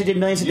same guys who did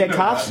Millions of You Dead know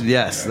Cops? that.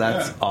 Yes,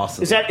 that's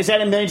awesome. Is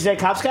that a Millions of Dead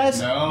Cops,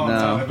 guys?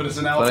 No, but it's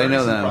an Al But I know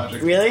Ferguson them.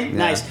 project. Really? Yeah.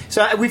 Nice.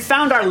 So we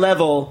found our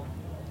level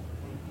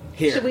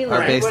here. Should we Our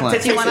leave?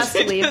 baseline. Do you want us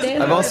to leave,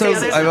 Dave? I've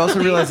also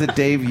realized that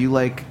Dave, you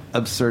like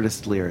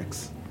absurdist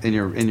lyrics in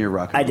your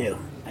rock. I do.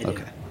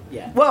 Okay.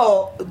 Yeah.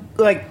 Well,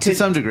 like To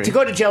some degree. To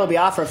go to Jello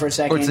Biafra for a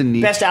second. Or it's a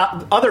niche. best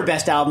album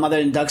other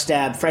than Duck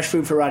Stab, Fresh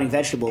Food for Rotting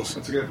Vegetables.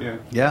 That's good, yeah.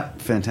 Yeah,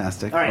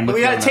 fantastic. All right, I'm but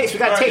with we you got on to that. taste. We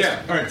got to taste.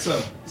 All right.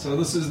 So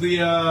this is the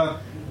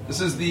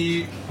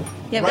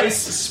Yeah,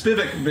 Rice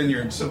Spivak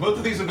vineyard. So both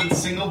of these have been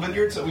single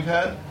vineyards that we've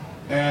had,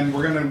 and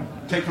we're going to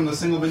take from the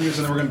single vineyards,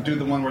 and then we're going to do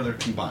the one where they're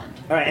combined.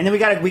 All right, and then we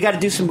got to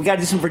do some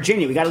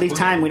Virginia. We got to leave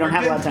time. We don't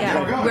have a lot of time.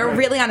 Yeah. Yeah, we're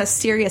really on a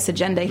serious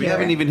agenda We here.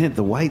 haven't even hit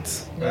the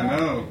whites. I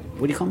know.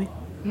 What do you call me?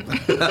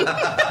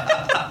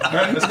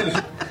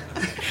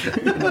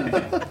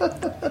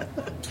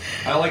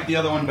 I like the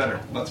other one better.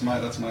 That's my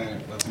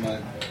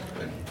thing.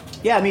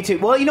 Yeah, me too.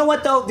 Well, you know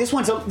what though? This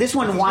one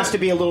wants good. to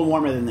be a little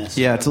warmer than this.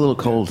 Yeah, it's a little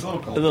cold. It's a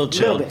little cold. A little A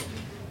little chill. bit.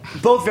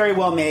 Both very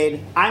well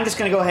made. I'm just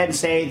going to go ahead and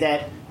say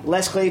that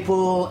Les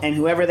Claypool and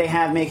whoever they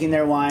have making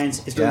their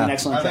wines is doing Yeah. an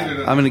excellent I think job.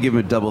 it is. I'm going to give him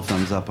a double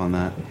thumbs up on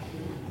that.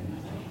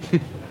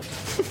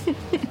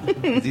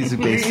 He's a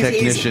bass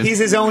technician. He's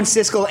his own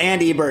Siskel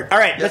and Ebert. All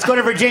right, let's go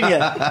to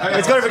Virginia.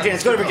 Let's go to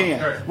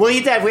Virginia. All right. We'll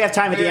eat that if we have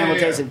time at the Yeah, end.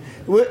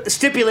 We'll yeah, taste it.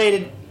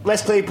 Stipulated,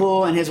 Les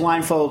Claypool and his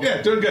wine folk.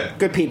 Yeah, doing good.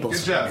 Good peoples.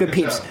 Good job. Good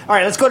peeps. All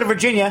right, let's go to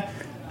Virginia.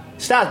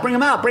 Stas, bring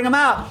them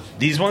out.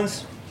 These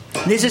ones?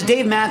 This is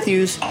Dave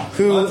Matthews,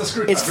 who Oh, that's a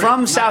screw- is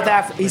from South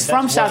Africa. He's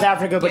from South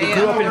Africa, but he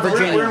grew up in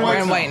Virginia. We're We're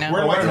in white now.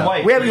 We're in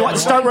white. Where you want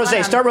start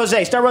rosé? Start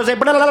rosé. Blah,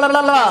 blah, blah,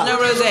 blah, blah. No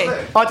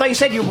rosé. Oh, I thought you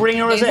said you were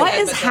bringing a rosé. What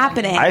is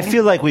happening? I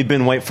feel like we've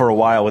been white for a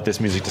while with this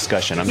music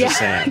discussion. I'm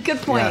just yeah, saying. good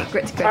point.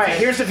 Great. All right,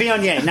 here's the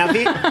Viognier. Now,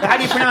 how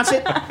do you pronounce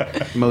it?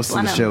 Most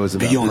of the show is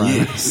about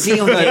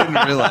Viognier. I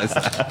didn't realize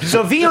that.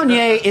 So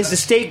Viognier is the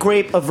state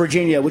grape of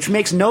Virginia, which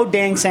makes no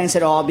dang sense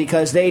at all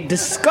because they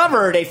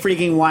discovered a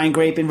freaking wine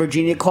grape in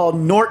Virginia called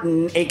Norton,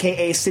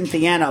 a.k.a.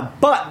 Cynthiana.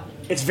 But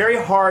it's very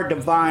hard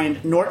to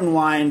find Norton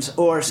wines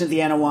or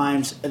Cynthiana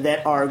wines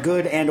that are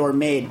good and or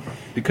made.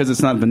 Because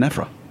it's not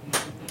Vinefra.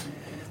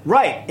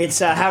 Right. It's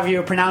how do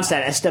you pronounce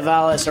that?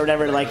 Estevalis or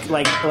whatever, like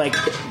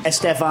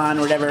Estefan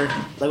or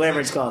whatever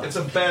it's called. It's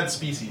a bad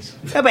species.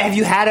 Yeah, but have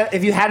you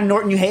had a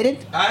Norton you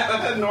hated? I've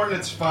had Norton.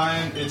 It's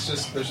fine. It's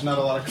just there's not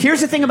a lot of.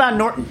 Here's the thing about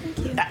Norton.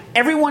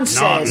 Everyone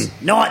says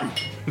Norton.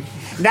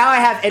 Now I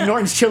have Ed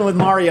Norton's Chilling with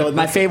Mario with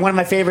one of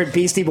my favorite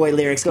Beastie Boy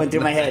lyrics going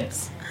through my head.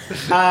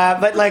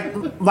 But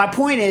my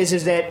point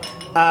is that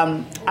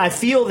I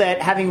feel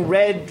that having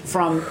read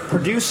from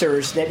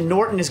producers that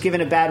Norton is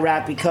given a bad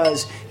rap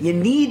because you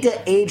need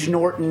to age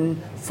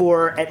Norton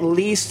for at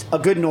least a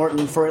good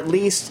Norton for at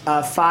least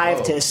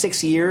 5 to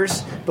 6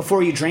 years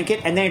before you drink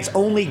it, and then it's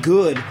only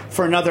good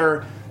for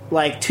another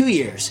 2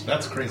 years.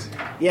 That's crazy.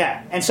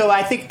 Yeah, and so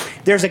I think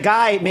there's a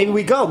guy. Maybe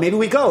we go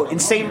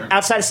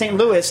outside of St.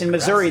 Louis in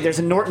Missouri. There's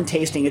a Norton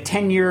tasting, a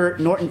 10-year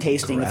Norton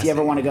tasting. If you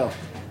ever want to go.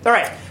 All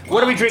right,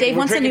 what are we drinking? Dave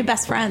wants a new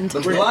best friend.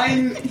 The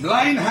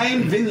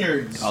Bleinheim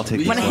Vineyards. I'll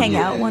take Want to hang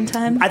out one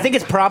time? I think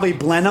it's probably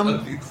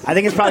Blenheim.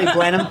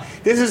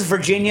 This is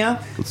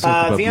Virginia. Let's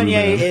talk about Blue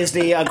Viognier Man. is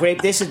the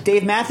grape. This is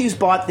Dave Matthews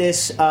bought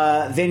this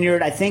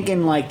vineyard. I think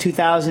in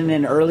 2000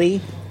 and early.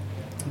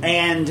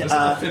 And This is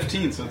the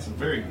 15, so it's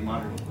very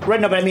modern. right,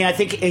 no, but I mean, I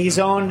think he's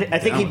owned. I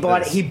think he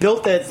bought it. He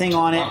built the thing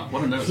on it. Wow,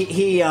 what a note.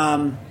 He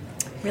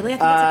Really? I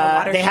think it's like a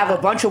water they have a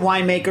shot. bunch of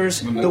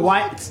winemakers. The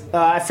wine,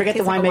 I forget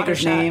the Tastes like a water winemaker's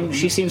shot. name.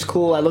 She seems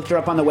cool. I looked her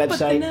up on the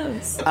website.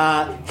 nose.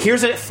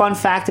 Here's a fun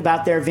fact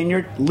about their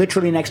vineyard: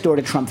 literally next door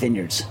to Trump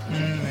Vineyards.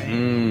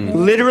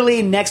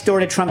 Literally next door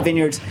to Trump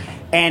Vineyards.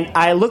 And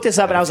I looked this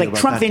up, and I was like, about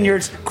Trump that,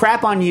 Vineyards,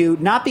 crap on you,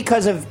 not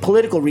because of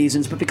political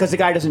reasons, but because the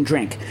guy doesn't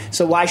drink.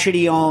 So why should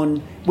he own?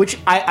 Which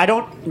I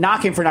don't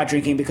knock him for not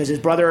drinking because his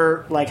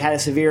brother had a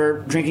severe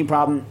drinking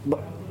problem.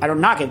 I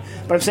don't knock him,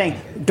 but I'm saying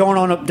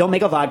don't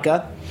make a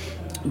vodka.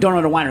 Don't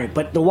own a winery.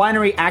 But the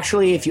winery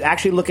actually, if you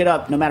actually look it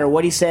up, no matter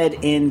what he said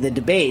in the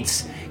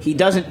debates, he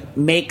doesn't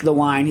make the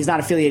wine. He's not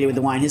affiliated with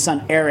the wine. His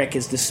son Eric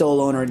is the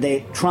sole owner.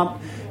 Donald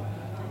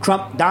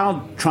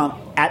Trump,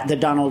 at the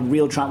Donald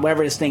Real Trump,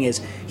 whatever his thing is,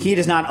 he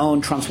does not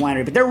own Trump's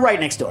winery, but they're right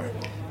next door.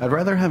 I'd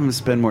rather have him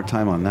spend more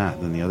time on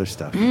that than the other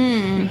stuff.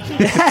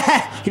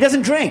 He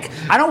doesn't drink.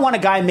 I don't want a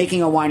guy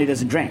making a wine who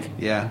doesn't drink.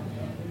 Yeah.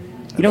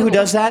 You know who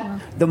does that?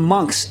 the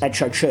monks at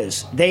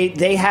Chartreuse. They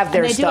have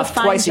their And they do a stuff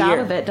fine twice a job year.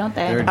 of it, don't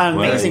they? They're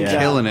Amazing job.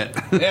 killing it.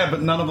 Yeah,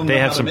 but none of them. They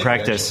know have how to some make it,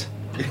 practice. actually.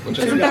 Which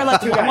Isn't there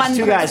like Two guys, one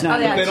two guys now. Oh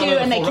yeah, They don't two,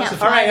 have and the they full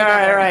can't recipe.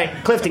 All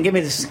right. Clifton, give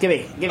me this. Give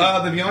me. the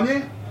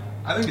Viognier,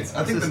 I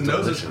think the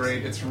nose is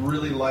great. It's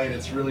really light.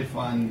 It's really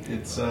fun.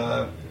 It's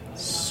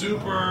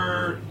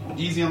super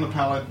easy on the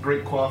palate.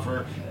 Great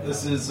quaffer.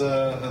 This is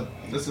a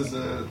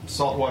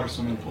saltwater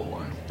swimming pool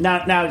wine.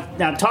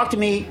 Now, talk to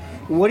me.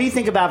 What do you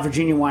think about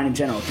Virginia wine in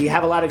general? Do you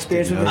have a lot of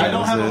experience with it? I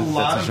don't have a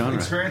lot That's a of genre.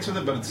 experience with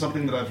it, but it's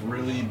something that I've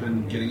really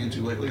been getting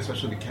into lately,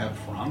 especially the Cab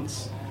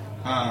Francs.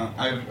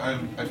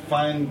 I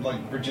find like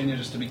Virginia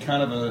just to be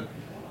kind of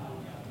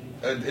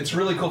it's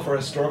really cool for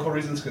historical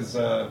reasons because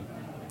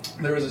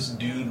there was this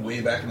dude way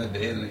back in the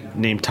day that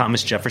Named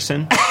Thomas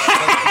Jefferson.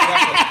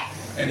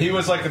 and he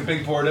was like a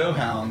big Bordeaux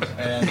hound,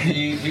 and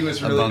he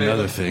was really Among big.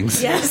 other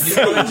things. Yes.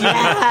 He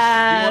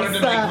wanted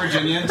to make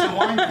Virginia into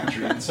wine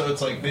country, and so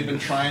it's like they've been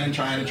trying and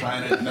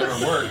it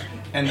never worked,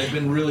 and they've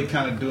been really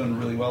kind of doing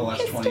really well the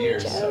last 20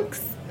 years. So.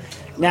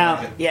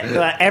 Now,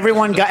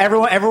 everyone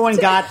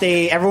got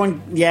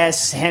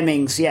yes,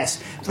 Hemmings,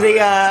 yes. We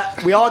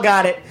all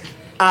got it.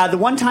 The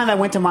one time I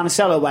went to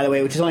Monticello, by the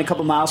way, which is only a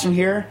couple miles from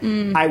here,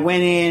 I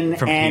went in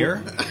From and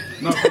here?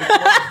 No,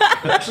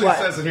 actually What?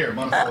 it says it here,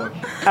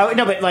 Monticello.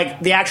 No, but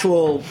like the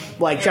actual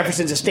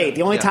Jefferson's estate.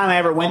 The only time I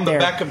ever went On the there,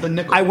 back of the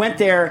nickel. I went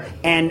there,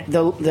 and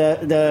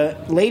the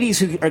ladies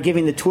who are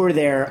giving the tour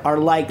there are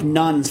like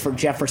nuns for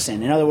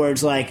Jefferson. In other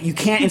words, like you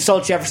can't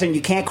insult Jefferson,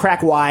 you can't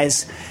crack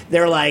wise.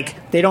 They're like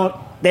they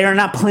are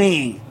not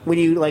playing when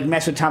you like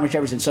mess with Thomas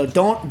Jefferson. So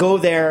don't go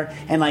there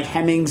and like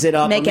Hemmings it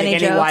up. Make or any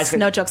jokes. wise.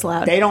 No jokes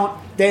allowed. They don't.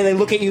 They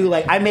look at you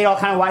like I made all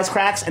kind of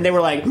wisecracks, and they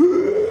were like.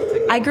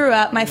 I grew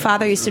up, my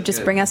father used to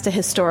just bring us to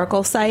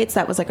historical sites.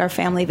 That was like our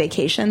family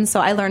vacation. So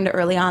I learned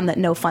early on that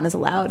no fun is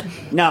allowed.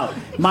 No,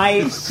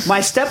 my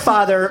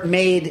stepfather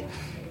made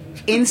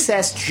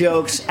incest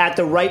jokes at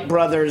the Wright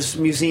Brothers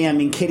Museum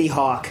in Kitty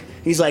Hawk.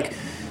 He's like,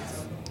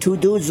 two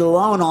dudes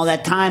alone all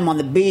that time on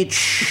the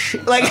beach,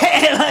 like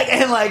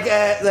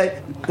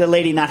the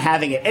lady not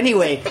having it.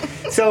 Anyway,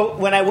 so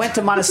when I went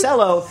to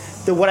Monticello,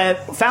 what I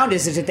found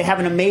is that they have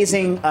an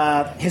amazing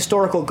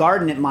historical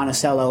garden at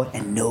Monticello,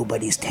 and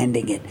nobody's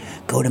tending it.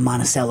 Go to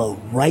Monticello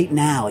right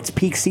now; it's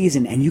peak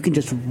season, and you can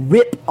just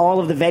rip all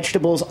of the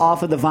vegetables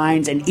off of the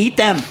vines and eat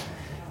them.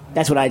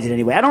 That's what I did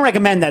anyway. I don't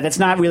recommend that. That's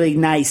not really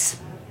nice.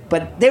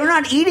 But they're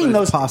not eating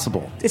those. It's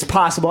possible. It's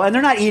possible, and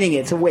they're not eating it.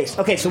 It's a waste.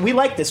 Okay, so we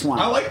like this one.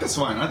 I like this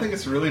wine. I think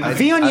it's really nice.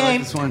 Viognier, I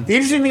like this one. the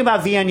interesting thing about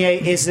Viognier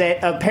is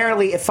that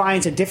apparently it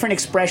finds a different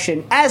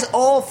expression, as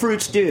all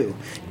fruits do,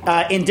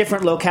 in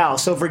different locales.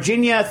 So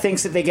Virginia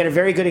thinks that they get a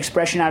very good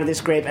expression out of this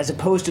grape, as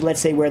opposed to,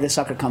 let's say, where the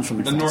sucker comes from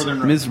in The France.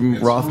 northern. Ms.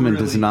 It's Rothman really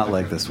does not good.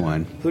 like this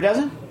wine. Who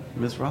doesn't?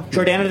 Ms. Rothman.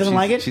 Jordana doesn't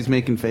like it? She's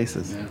making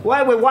faces.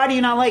 Why do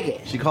you not like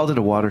it? She called it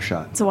a water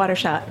shot. It's a water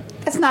shot.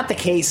 That's not the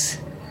case.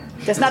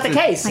 That's not the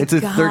case. It's a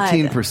God.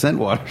 13%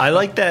 water. I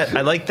like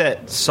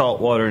that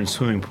saltwater and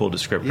swimming pool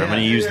descriptor. I'm going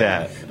to use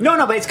that.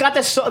 No, but it's got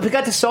the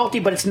salty,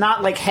 but it's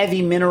not like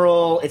heavy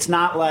mineral. It's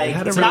not like It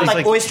had a it's really, not like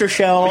like- oyster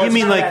shell. You It's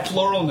mean not like that-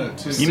 Floral note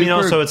too. You mean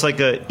also it's like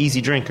a easy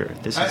drinker.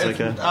 This is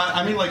like a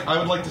I mean, like I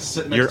would like to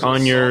sit next you're to a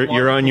on your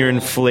saltwater pool.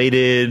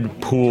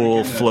 inflated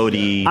pool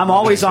floaty. I'm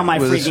always on my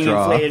With a freaking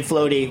straw. inflated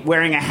floaty,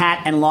 wearing a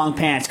hat and long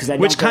pants because I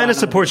Which don't go kind out of on-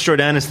 supports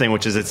Jordana's thing,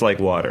 which is it's like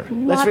water.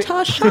 Let's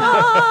Water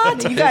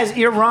shot. You guys,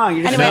 you're wrong.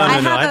 You're just Anyway, No, I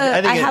no, have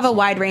I think I have a it's-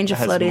 wide range of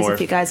has floaties more- if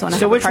you guys want to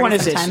So have which a party one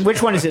is this? sometime.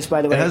 Which one is this,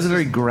 by the way? It has a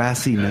very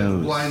grassy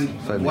nose, Wine-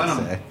 if I may wine-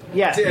 say.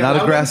 yeah. Not a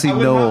I would- grassy I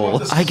would not want knoll.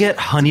 this- I get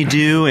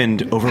honeydew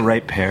and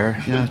overripe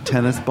pear. Yeah,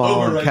 tennis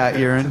ball and Overripe. cat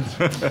urine.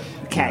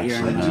 Cat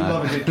urine. I do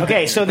love a good-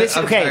 Okay, so this.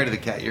 I'm Okay, tired of the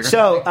cat urine.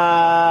 so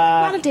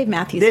Not a Dave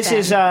Matthews this fan.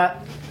 is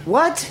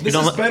what? This You is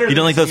don't, better you don't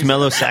than like those Caesar.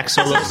 mellow sax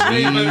solos?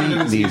 Way better than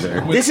Me Caesar.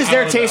 neither. This is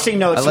their Without a tasting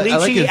doubt. notes: I like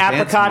lychee, his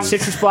apricot, dance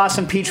citrus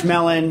blossom, peach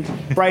melon,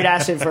 bright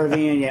acid for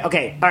Viognier.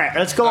 Okay, all right.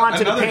 Let's go on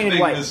to the Another painted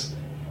thing white. is-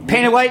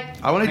 Painted white.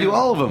 I want to do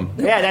all of them.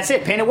 Yeah, that's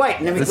it. Painted white,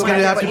 and then we It's go going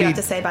to back have to to you be. have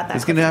to say about that.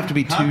 It's going to have to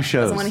be two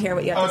shows. I want to hear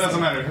what you Oh, have it to doesn't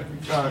say.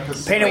 matter.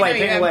 'Cause painted Wait, white. no, you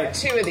Painted have white.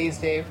 two of these,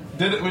 Dave.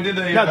 we did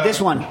a. No, this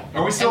one.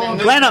 Are we still on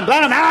this? Blend them.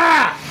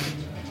 Ah!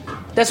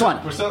 This one.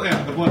 We're still the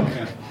blend.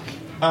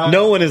 Yeah.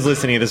 No one is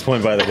listening at this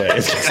point, by the way.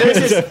 It's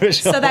is-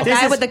 official. So that This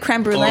guy is- with the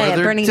creme brulee Or at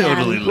they're Burning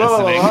totally Man.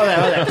 Whoa,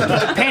 hold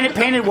on.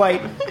 Painted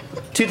white,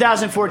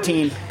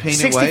 2014.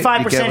 Painted white?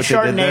 65% You get what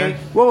they did Chardonnay. there?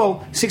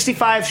 Whoa,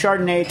 65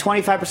 Chardonnay,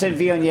 25%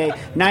 Viognier,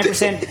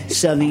 9%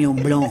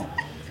 Sauvignon Blanc,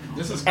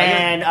 This is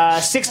and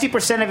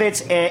 60% of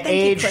it's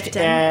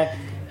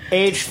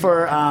aged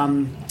for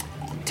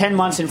 10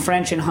 months in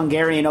French and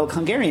Hungarian oak.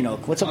 Hungarian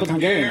oak. What's up with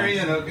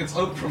Hungarian oak? It's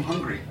oak from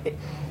Hungary.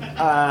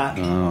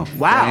 Oh,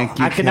 Wow, thank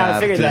you, I could not have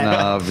figured Captain that.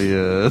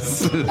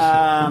 Obvious.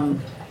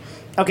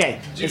 Okay,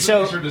 These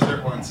so are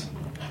dessert ones.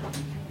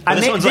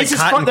 This one's like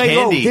cotton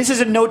candy. This is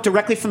a note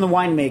directly from the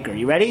winemaker.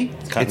 You ready?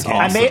 It's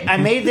awesome. I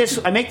make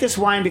this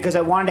wine because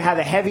I wanted to have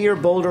a heavier,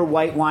 bolder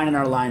white wine in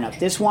our lineup.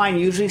 This wine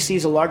usually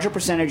sees a larger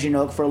percentage in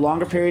oak for a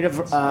longer period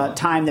of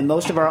time than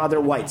most of our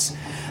other whites.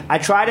 I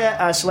try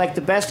to select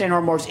the best and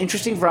or most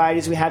interesting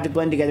varieties we have to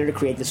blend together to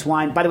create this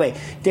wine. By the way,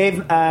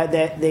 Dave,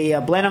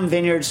 the Blenheim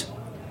Vineyards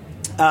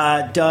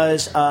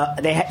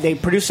they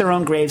produce their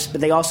own grapes,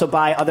 but they also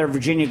buy other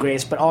Virginia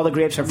grapes, but all the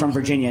grapes are from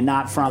Virginia,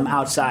 not from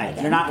outside.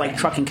 They're not like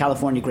trucking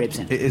California grapes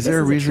in. Is there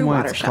a reason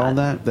why it's called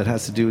that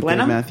has to do with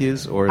Blenheim? Dave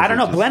Matthews? Or I don't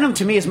know. just... Blenheim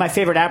to me is my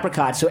favorite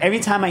apricot, so every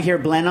time I hear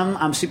Blenheim,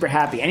 I'm super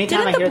happy.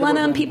 Anytime I Didn't hear the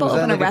Blenheim people Was that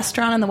open a like a-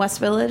 restaurant in the West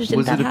Village? Didn't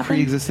Was that it a happen?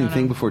 pre-existing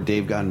thing before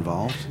Dave got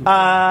involved?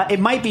 It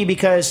might be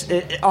because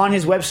on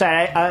his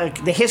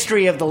website, the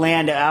history of the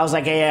land, I was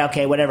like, yeah,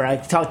 okay,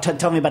 whatever.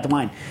 Tell me about the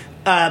wine.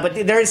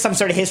 But there is some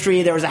sort of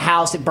history. There was a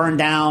house that burned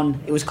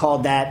down. It was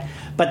called that.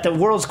 But the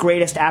world's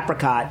greatest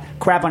apricot,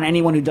 crap on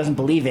anyone who doesn't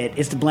believe it,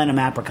 is the Blenheim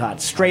apricot.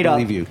 Straight up.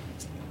 I believe you.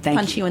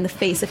 Punch you in the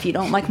face if you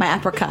don't like my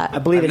apricot. I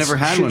believe I've it's never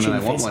had shoot one you in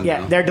and the I want face. one Yeah,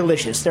 now. they're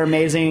delicious. They're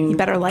amazing. You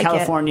better like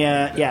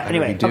California. Yeah.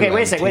 Anyway, do. okay. I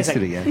Wait a haven't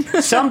second. tasted it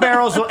yet. Some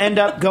barrels will end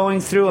up going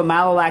through a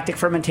malolactic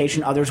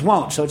fermentation. Others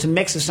won't. So it's a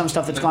mix of some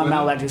stuff that's gone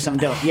malolactic, some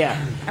don't. Yeah.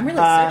 I'm really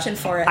searching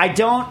for it. I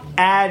don't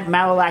add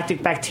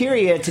malolactic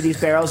bacteria to these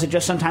barrels. It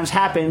just sometimes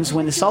happens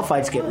when the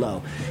sulfites get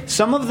low.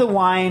 Some of the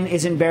wine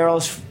is in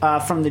barrels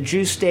from the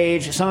juice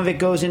stage. Some of it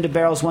goes into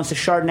barrels once the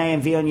Chardonnay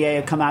and Viognier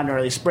have come out in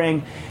early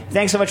spring.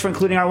 Thanks so much for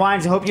including our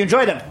wines. I hope you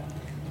enjoy them.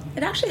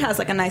 It actually has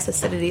like a nice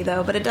acidity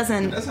though, but it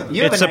doesn't.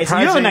 You have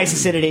a nice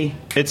acidity.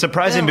 It's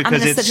surprising I'm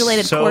because an it's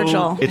acidulated so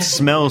cordial. it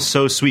smells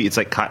so sweet. It's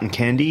like cotton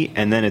candy,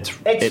 and then It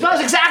smells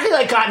exactly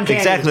like cotton candy.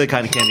 exactly like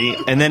cotton candy,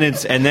 and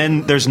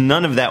then there's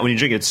none of that when you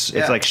drink it. It's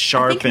like I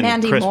sharp think and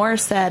Mandy crisp. Moore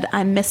said,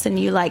 "I'm missing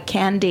you like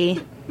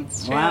candy."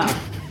 Wow.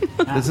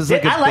 This is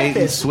like a I like bait and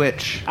this.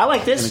 switch. I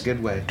like In this. a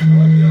good way.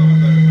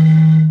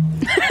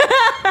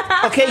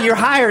 Okay, you're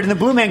hired in the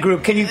Blue Man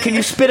Group. Can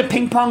you spit a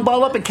ping pong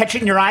ball up and catch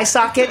it in your eye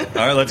socket?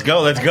 All right, let's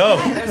go. There's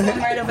one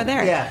right over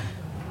there.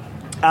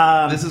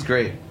 Yeah. This is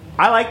great.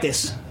 I like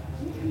this.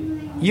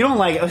 You don't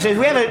like it. So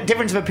we have a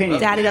difference of opinion.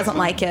 Daddy doesn't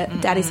like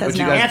it. Daddy says But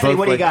you no. guys Anthony, both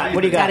what do you like got? it.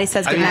 What do you got? Daddy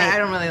says I good mean, night. I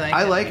don't really like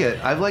I it. like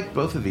it. I've liked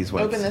both of these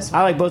whites. Open this.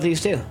 I like both of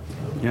these too.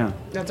 Yeah.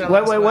 That's what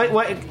I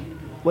like.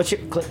 What's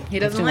your? He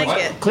doesn't like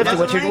it. Clifton,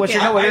 what's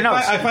your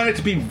notes? I find it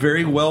to be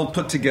very well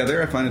put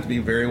together. I find it to be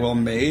very well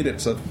made.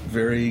 It's a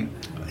very,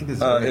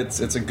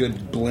 it's a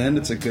good blend.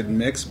 It's a good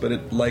mix. But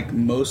it, like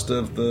most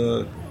of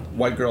the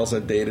white girls I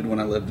dated when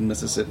I lived in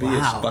Mississippi,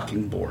 is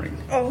fucking boring.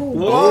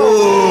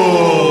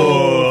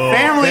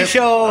 Family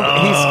show.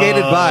 He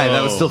skated by.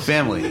 That was still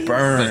family.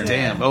 Burn.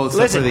 Damn. Oh,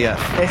 except for the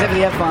F. Except for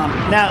the F bomb.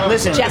 Now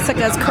listen.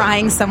 Jessica's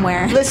crying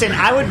somewhere. Listen,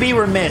 I would be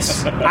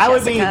remiss. I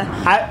would be.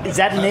 Is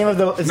that the name of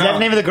the? Is that the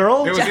name of the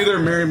girl? It was either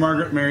Mary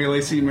Margaret, Mary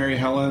Lacey, Mary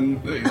Helen,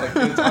 Mary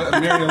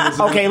Elizabeth.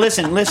 Okay,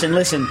 listen. One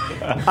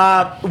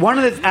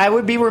of the. I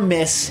would be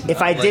remiss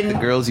if I Like didn't. the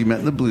girls you met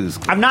in the blues.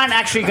 I'm not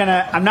actually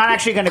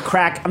gonna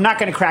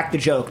crack the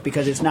joke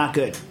because it's not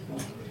good.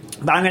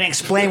 But I'm going to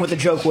explain what the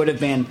joke would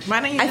have been.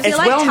 Why don't you? I It's feel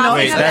like well known-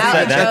 talking Wait, about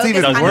that's a joke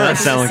even is worse. I'm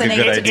Sound like a listening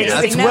good to idea.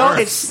 tasting It's well-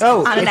 notes it's-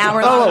 oh, on an it's-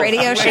 hour-long oh,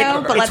 radio wait,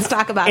 show, but let's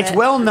talk about it. It's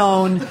well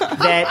known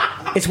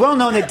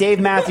that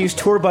Dave Matthews,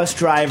 tour bus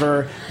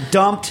driver,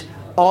 dumped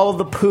all of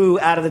the poo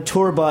out of the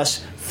tour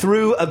bus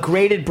through a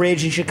graded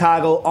bridge in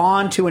Chicago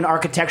onto an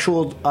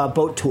architectural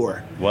boat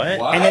tour. What?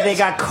 And then they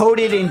got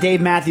coated in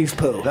Dave Matthews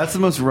poo. That's the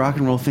most rock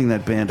and roll thing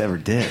that band ever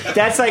did.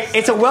 That's like,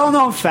 it's a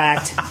well-known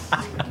fact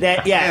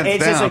that, Hands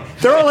it's just down. like,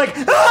 they're all like,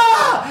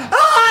 ah!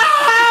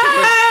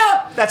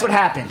 That's what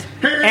happened.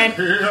 And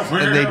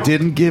And they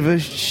didn't give a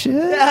shit.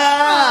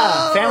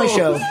 family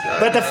show.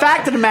 But the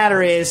fact of the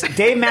matter is,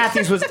 Dave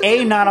Matthews was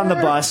not on the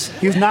bus.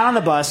 He was not on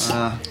the bus.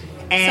 And,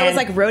 So it was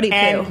like roadie poo.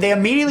 And they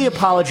immediately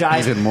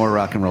apologized. Even more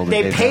rock and roll than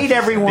They Dave paid Matthews.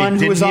 everyone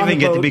They who was didn't on the even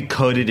get boat. to be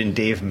coated in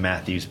Dave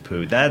Matthews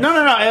poo. That's, No.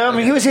 I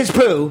mean, he was his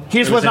poo. He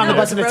just wasn't on the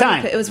bus at the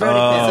time. It was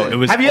roadie poo. it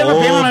was Have you ever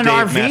been on an old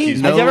Dave RV?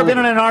 Matthews. Have you ever been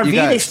on an No, RV? you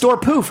guys- They store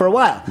poo for a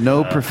while.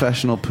 No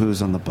professional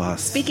poos on the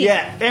bus. Speaking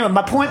Yeah. Anyway,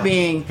 my point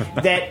being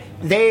that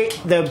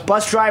the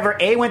bus driver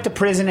A went to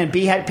prison and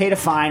B had paid a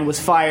fine, was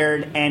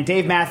fired, and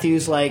Dave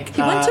Matthews he went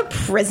to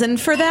prison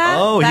for that?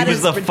 Oh, That he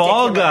was is the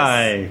fall ridiculous.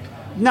 guy.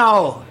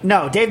 No,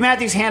 Dave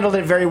Matthews handled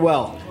it very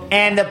well.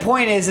 And the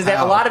point is that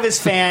a lot of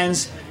his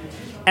fans,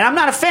 and I'm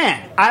not a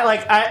fan.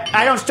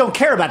 I don't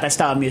care about that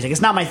style of music. It's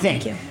not my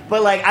thing. you.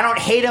 But like, I don't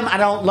hate him. I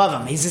don't love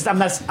him. He's just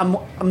I'm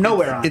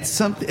nowhere on. It's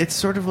something. It's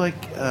sort of like.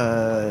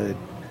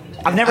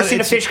 I've never seen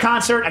a it's- Fish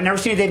concert. I've never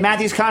seen a Dave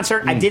Matthews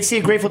concert. I did see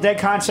a Grateful Dead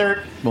concert.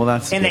 Well,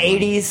 that's in the a good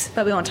one. '80s.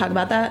 But we won't talk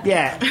about that?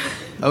 Yeah.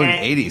 Oh, in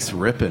And- the '80s,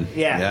 ripping.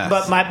 Yeah, Yes.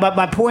 but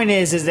my point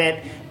is that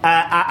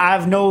I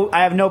have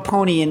no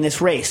pony in this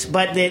race.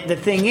 But the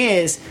thing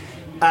is,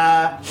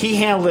 he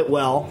handled it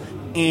well,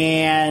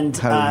 and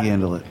How did he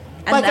handle it?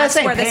 And that's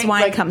where this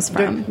wine comes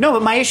from. No,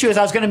 but my issue is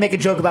I was going to make a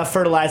joke about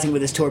fertilizing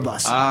with his tour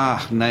bus.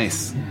 Ah,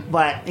 nice.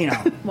 But,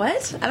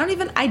 What?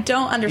 I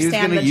don't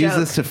understand He was going to use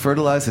this to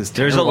fertilize his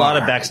There's a terroir. lot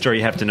of backstory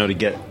you have to know to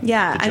get.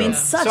 Yeah, the I mean,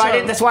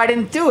 joke. that's why I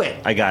didn't do it.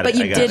 I got But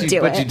it. you did do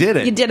it. But you did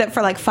it. You did it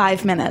for like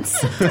 5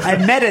 minutes. I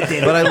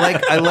meditated. But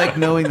I like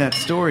knowing that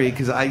story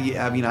because I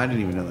mean I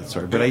didn't even know that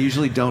story. But I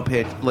usually don't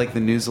pay like the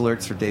news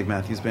alerts for Dave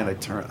Matthews Band.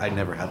 I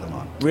never had them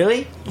on.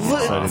 Really?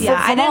 Yeah,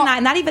 I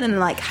didn't. Not even in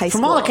like high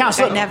school. From all accounts,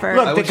 I look, never.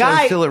 look, I the wish I guy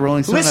was still at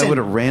Rolling Stone. listen, I would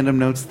have random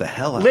notes the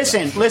hell out.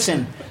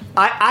 Listen.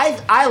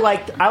 I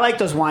like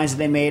those wines that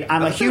they made.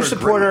 I'm a huge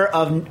supporter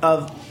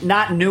of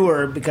not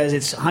newer because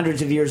it's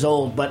hundreds of years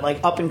old, but like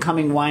up and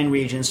coming wine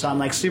regions. So I'm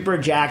like super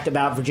jacked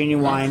about Virginia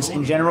wines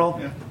in general.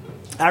 Yeah.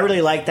 I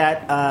really like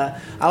that.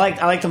 I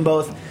like them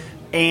both.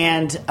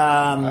 And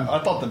I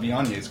thought the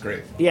Viognier is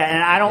great. yeah,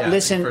 and I don't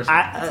listen. first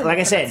Like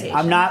I said,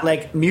 I'm not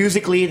like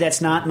musically.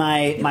 That's not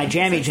my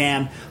jammy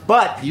jam.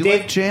 But You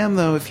like jam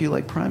though? If you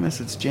like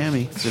Primus, it's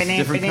jammy. It's just a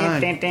different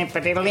kind.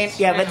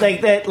 Yeah, but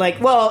like that.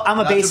 Like, well, I'm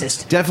a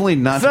bassist. Definitely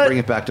not to But bring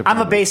it back to. I'm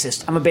a Primus.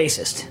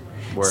 bassist.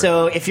 Word.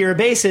 So if you're a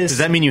bassist, Does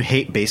that mean you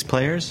hate bass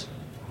players?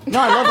 no,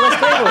 I love Les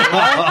Claypool.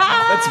 What?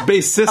 That's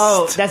bassist.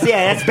 Oh, that's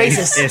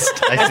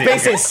bassist. I see.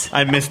 That's bassist.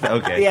 I missed that.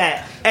 Okay.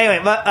 Yeah.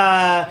 Anyway, but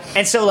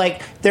and so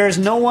like there's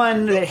no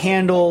one that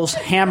handles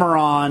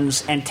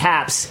hammer-ons and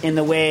taps in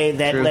the way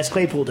that Les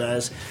Claypool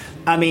does.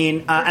 I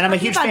mean, and I'm a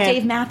huge about fan.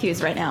 Dave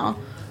Matthews right now.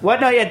 What?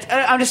 No,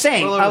 yeah. I'm just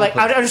saying.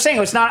 I'm just saying.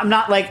 It's not. I'm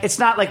not like. It's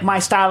not like my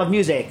style of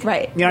music.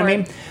 Right. You know what I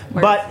mean?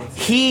 Word. But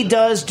he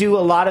does do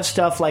a lot of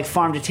stuff like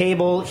farm to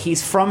table.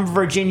 He's from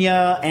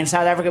Virginia and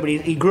South Africa, but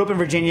he grew up in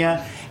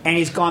Virginia and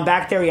he's gone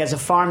back there. He has a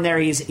farm there.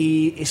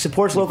 He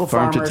supports local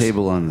Farm farmers. to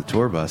table on the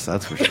tour bus.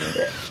 That's for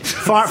sure.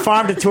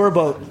 Farm to tour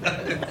boat.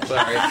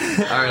 Sorry. All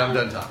right, I'm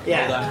done talking.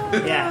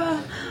 Yeah.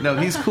 Yeah. No,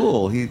 he's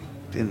cool. He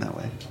in that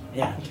way.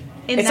 Yeah.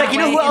 In It's that like, you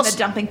know way, who else- in the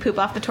dumping poop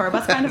off the tour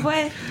bus kind of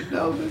way.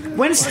 No.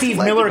 When's Steve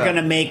Miller going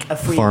to make a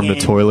free Farm to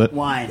toilet.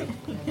 wine?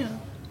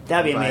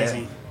 That'd be Buy it.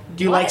 amazing.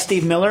 Do you like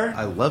Steve Miller?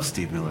 I love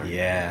Steve Miller.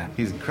 Yeah.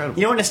 He's incredible.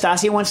 You know what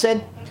Nastasia once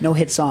said? No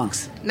hit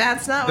songs.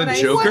 That's not The what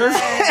Joker? I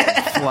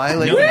said. Fly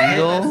like No. an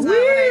eagle. That's not what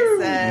I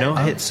said. No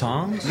hit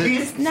songs?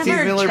 Steve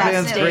Never Miller trust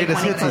Band's Dave greatest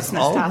when he hits quotes is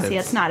all Nastasia.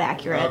 hits. It's not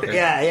accurate. Okay.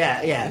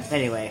 Yeah.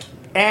 Anyway.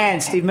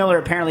 And Steve Miller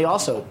apparently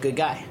also a good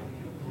guy.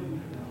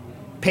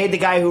 Paid the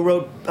guy who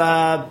wrote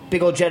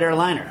Big Old Jet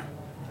Airliner.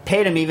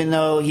 Paid him even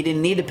though he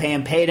didn't need to pay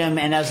him. Paid him,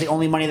 and that was the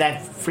only money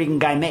that freaking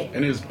guy made.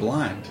 And he was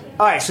blind.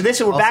 All right, so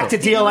we're back to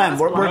DLM.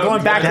 We're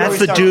going back to where That's we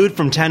the started. dude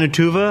from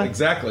Tanatuva?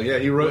 Exactly. Yeah,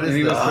 he wrote. And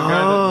he was the guy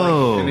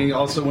that, and he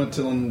also went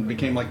to and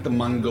became like the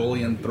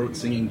Mongolian throat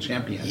singing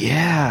champion.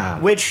 Yeah.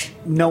 Which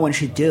no one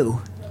should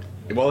do.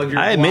 Well, if you're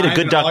I made a blind,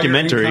 good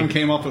documentary. All your income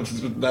came off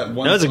of that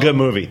one. That was a song. good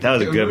movie. That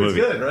was a It good was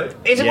movie. Good, right?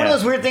 Is it one Yeah. of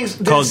those weird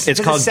things? It's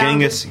called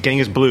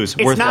Genghis Blues.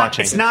 It's Worth not,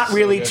 watching. It's not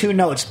really two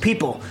notes.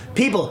 People,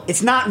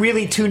 it's not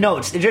really two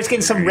notes. They're just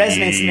getting some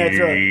resonance in their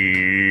throat.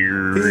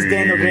 This is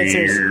Daniel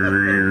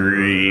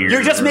Gritzers.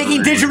 You're just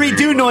making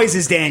didgeridoo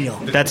noises, Daniel.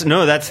 That's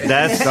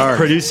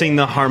producing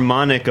the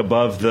harmonic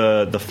above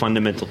the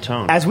fundamental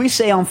tone. As we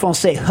say en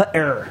français,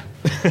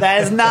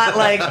 that is not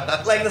like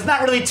that's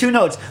not really two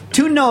notes.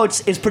 Two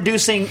notes is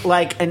producing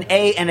like an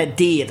A and a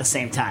D at the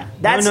same time.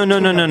 That's No. two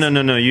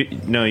notes.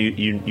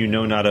 You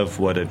know not of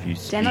what of you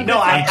speak. Daniel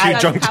No, Griffith I'm too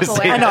does drunk to capoeira.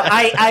 say I know.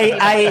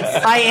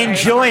 I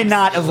enjoy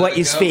not of what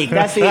you speak.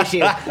 That's the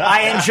issue.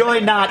 I enjoy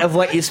not of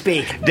what you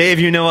speak. Dave,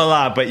 you know a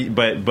lot,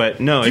 but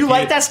no. Do you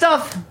like that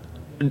stuff?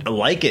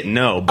 Like it?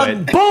 No,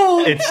 but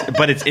boom!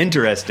 it's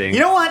interesting. You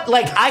know what?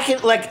 Like I can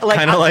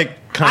kind of like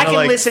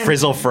listen,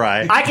 Frizzle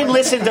Fry. I can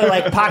listen to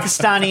like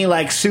Pakistani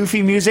like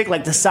Sufi music,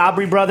 like the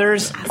Sabri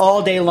brothers,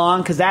 all day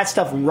long because that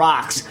stuff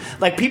rocks.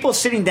 Like people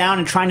sitting down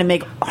and trying to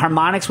make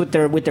harmonics with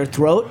their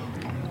throat.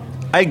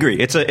 I agree.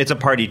 It's a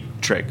party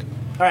trick.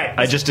 All right,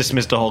 I just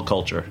dismissed a whole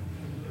culture.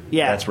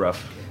 yeah, That's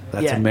rough.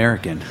 That's Yeah.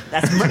 American.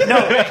 That's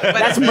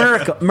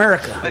America.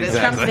 But it's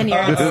Trump's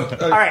vineyard.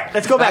 All right,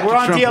 let's go back. We're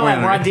on Trump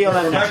DLM. We're on winery.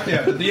 DLM. now.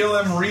 Yeah, the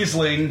DLM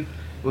Riesling,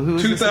 Well, who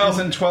is this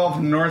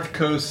 2012 North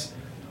Coast,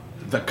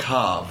 the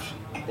Cave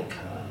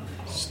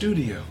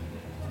Studio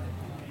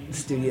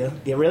Studio.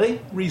 Yeah,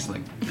 really?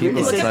 Riesling.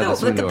 People Look outside at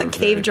this Look window at the are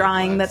cave very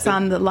drawing that's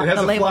on the, It has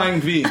the a label.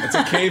 flying V. It's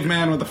a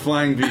caveman with a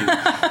flying V.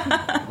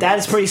 Check That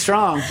is pretty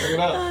strong. it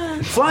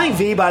out. Flying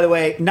V, by the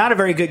way, not a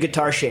very good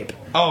guitar shape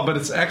Oh, but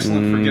it's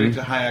excellent for getting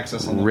to high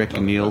access on the Rick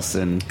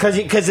Nielsen.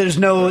 because there's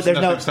no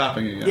nothing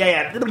stopping it,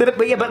 yeah.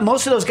 But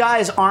most of those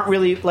guys aren't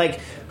really like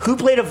who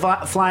played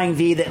a flying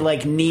V that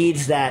like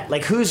needs that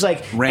like who's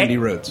like Randy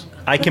Rhoads.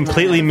 I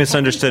completely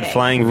misunderstood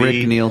Flying V.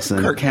 Rick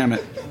Nielsen. Kirk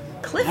Hammett.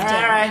 Clifton. All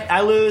right,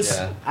 I lose.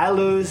 Yeah. I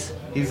lose.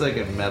 He's like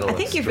a metal. I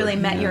think you've really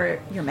met your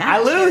match.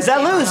 I lose. here,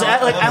 I lose.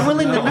 Daniel. I'm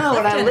willing to know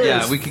what I lose.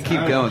 Yeah, we could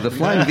keep going. The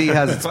Flying V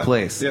has its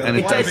place, Yeah, and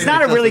the Flying It's not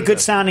a doesn't- really good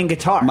sounding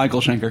guitar.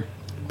 Michael Schenker.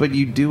 But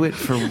you do it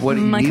for what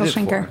you Michael need it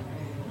Schenker.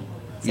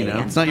 for. You know,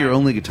 it's not your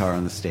only guitar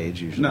on the stage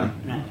usually. No.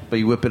 But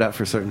you whip it out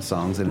for certain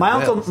songs. And My it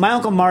uncle, whips. my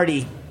uncle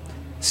Marty,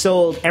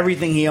 sold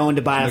everything he owned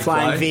to buy a McFly?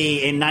 Flying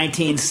V in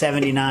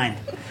 1979.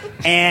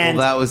 And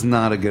Well, that was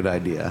not a good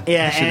idea.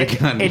 yeah, You should have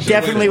gone- it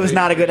definitely was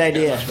not a good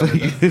idea.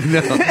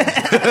 No.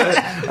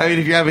 I mean,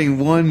 if you're having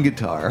one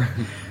guitar,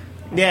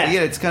 Yeah.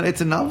 yeah,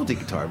 it's a novelty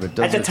guitar, but it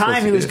does At the what it's supposed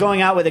time, to he was do.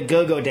 going out with a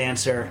go-go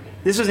dancer.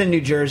 This was in New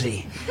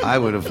Jersey. I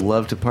would have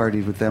loved to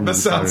party with them. That on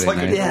sounds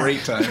Saturday like a night.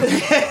 great time.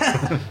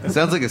 It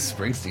sounds like a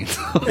Springsteen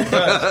song.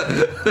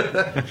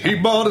 He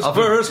bought his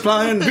first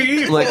flying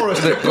V like, for a or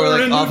stripper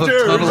like in off New of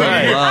Jersey. Tunnel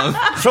of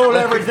Love. Sold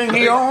everything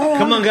he owned.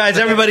 Come on, guys,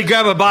 everybody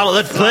grab a bottle.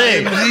 Let's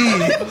play.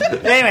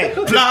 Anyway,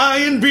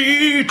 Flying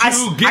V to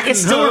I get can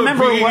still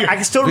remember. I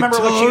can still remember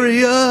what she.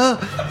 Victoria.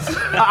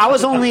 I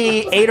was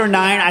only 8 or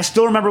 9. I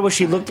still remember what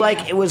she looked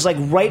like. It was like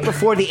right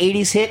before the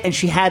 '80s hit, and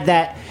she had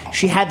that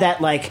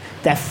like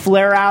that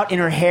flare out in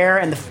her hair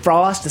and the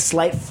frost, the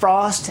slight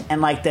frost,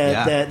 and like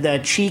the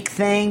cheek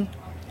thing.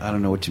 I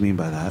don't know what you mean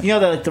by that. You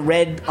know the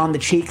red on the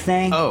cheek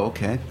thing. Oh,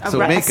 okay. A, So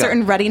a makeup,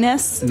 certain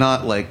ruddiness.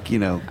 not like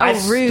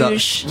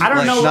Rouge. I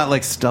don't know. Not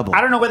like stubble.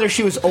 I don't know whether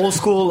she was old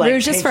school. Like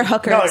Rouge is for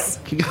hookers.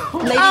 No.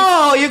 Ladies,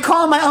 Oh, you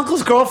calling my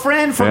uncle's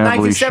girlfriend from Family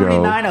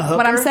 1979 a hooker?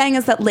 what I'm saying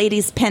is that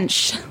ladies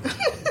pinch.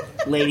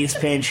 Ladies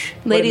pinch.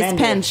 What do Ladies men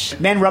do? pinch.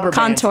 Men rubber band.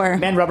 Contour.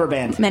 Men rubber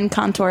band. Men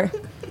contour.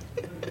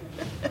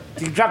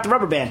 You drop the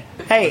rubber band.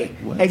 Hey,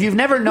 if you've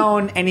never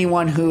known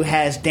anyone who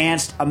has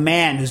danced, a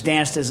man who's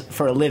danced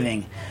for a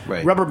living,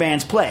 Right. rubber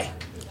bands play.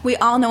 We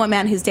all know a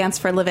man who's danced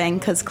for a living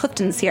because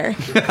Clifton's here.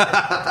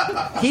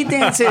 He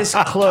dances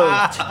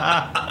clothed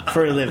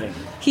for a living.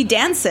 He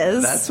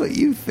dances, That's what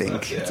you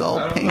think. It's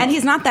all paint. and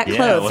he's not that Yeah,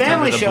 clothed. what's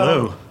Family under the show.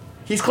 blue?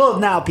 He's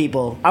clothed now,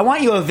 people. I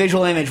want you a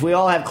visual image. We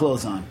all have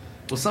clothes on.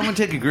 Will someone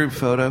take a group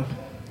photo?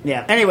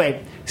 Yeah.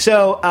 Anyway,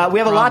 so we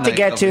have a Prom lot to night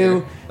get over to here.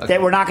 Okay.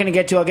 that we're not going to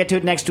get to. I'll get to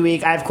it next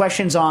week. I have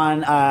questions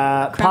on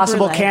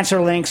possible brulee.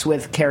 cancer links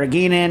with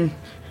Carrageenan.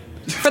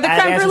 For the I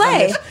have creme answers on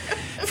brulee. this.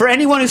 For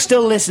anyone who's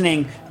still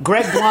listening,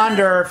 Greg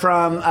Blonder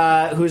from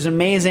who's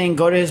amazing.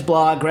 Go to his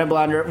blog, Greg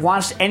Blonder.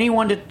 Wants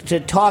anyone to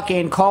talk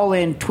in, call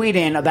in, tweet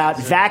in about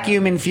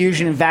vacuum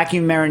infusion and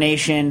vacuum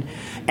marination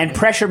and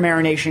pressure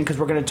marination, because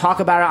we're going to talk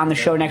about it on the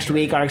show next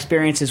week, our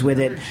experiences with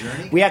it.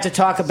 We have to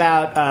talk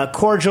about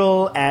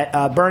Cordial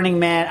at Burning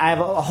Man. I have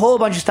a whole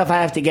bunch of stuff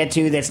I have to get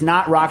to that's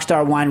not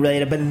Rockstar Wine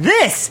related, but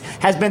this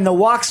has been the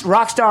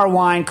Rockstar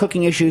Wine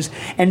cooking issues,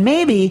 and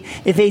maybe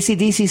if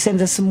AC/DC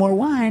sends us some more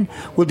wine,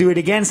 we'll do it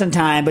again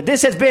sometime. But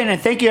this has been, and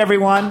thank you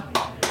everyone,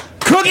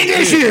 Cooking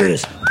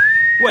Issues!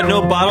 What,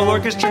 no bottle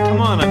orchestra? Come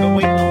on, I've been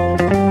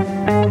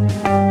waiting.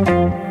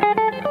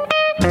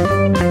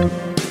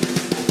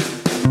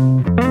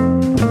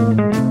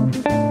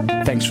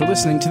 Thanks for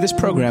listening to this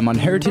program on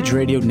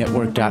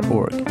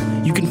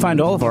heritageradionetwork.org. You can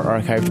find all of our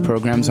archived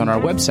programs on our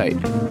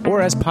website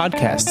or as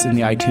podcasts in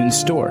the iTunes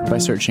Store by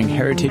searching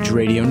Heritage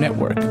Radio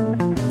Network.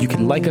 You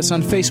can like us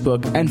on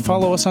Facebook and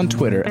follow us on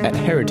Twitter at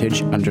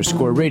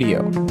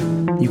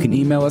heritage_radio. You can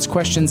email us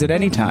questions at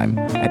any time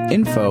at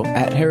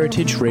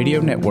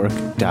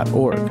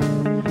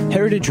info@heritageradionetwork.org.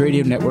 Heritage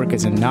Radio Network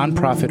is a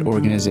non-profit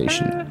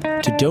organization.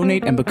 To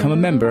donate and become a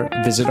member,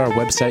 visit our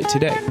website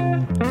today.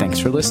 Thanks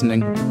for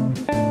listening.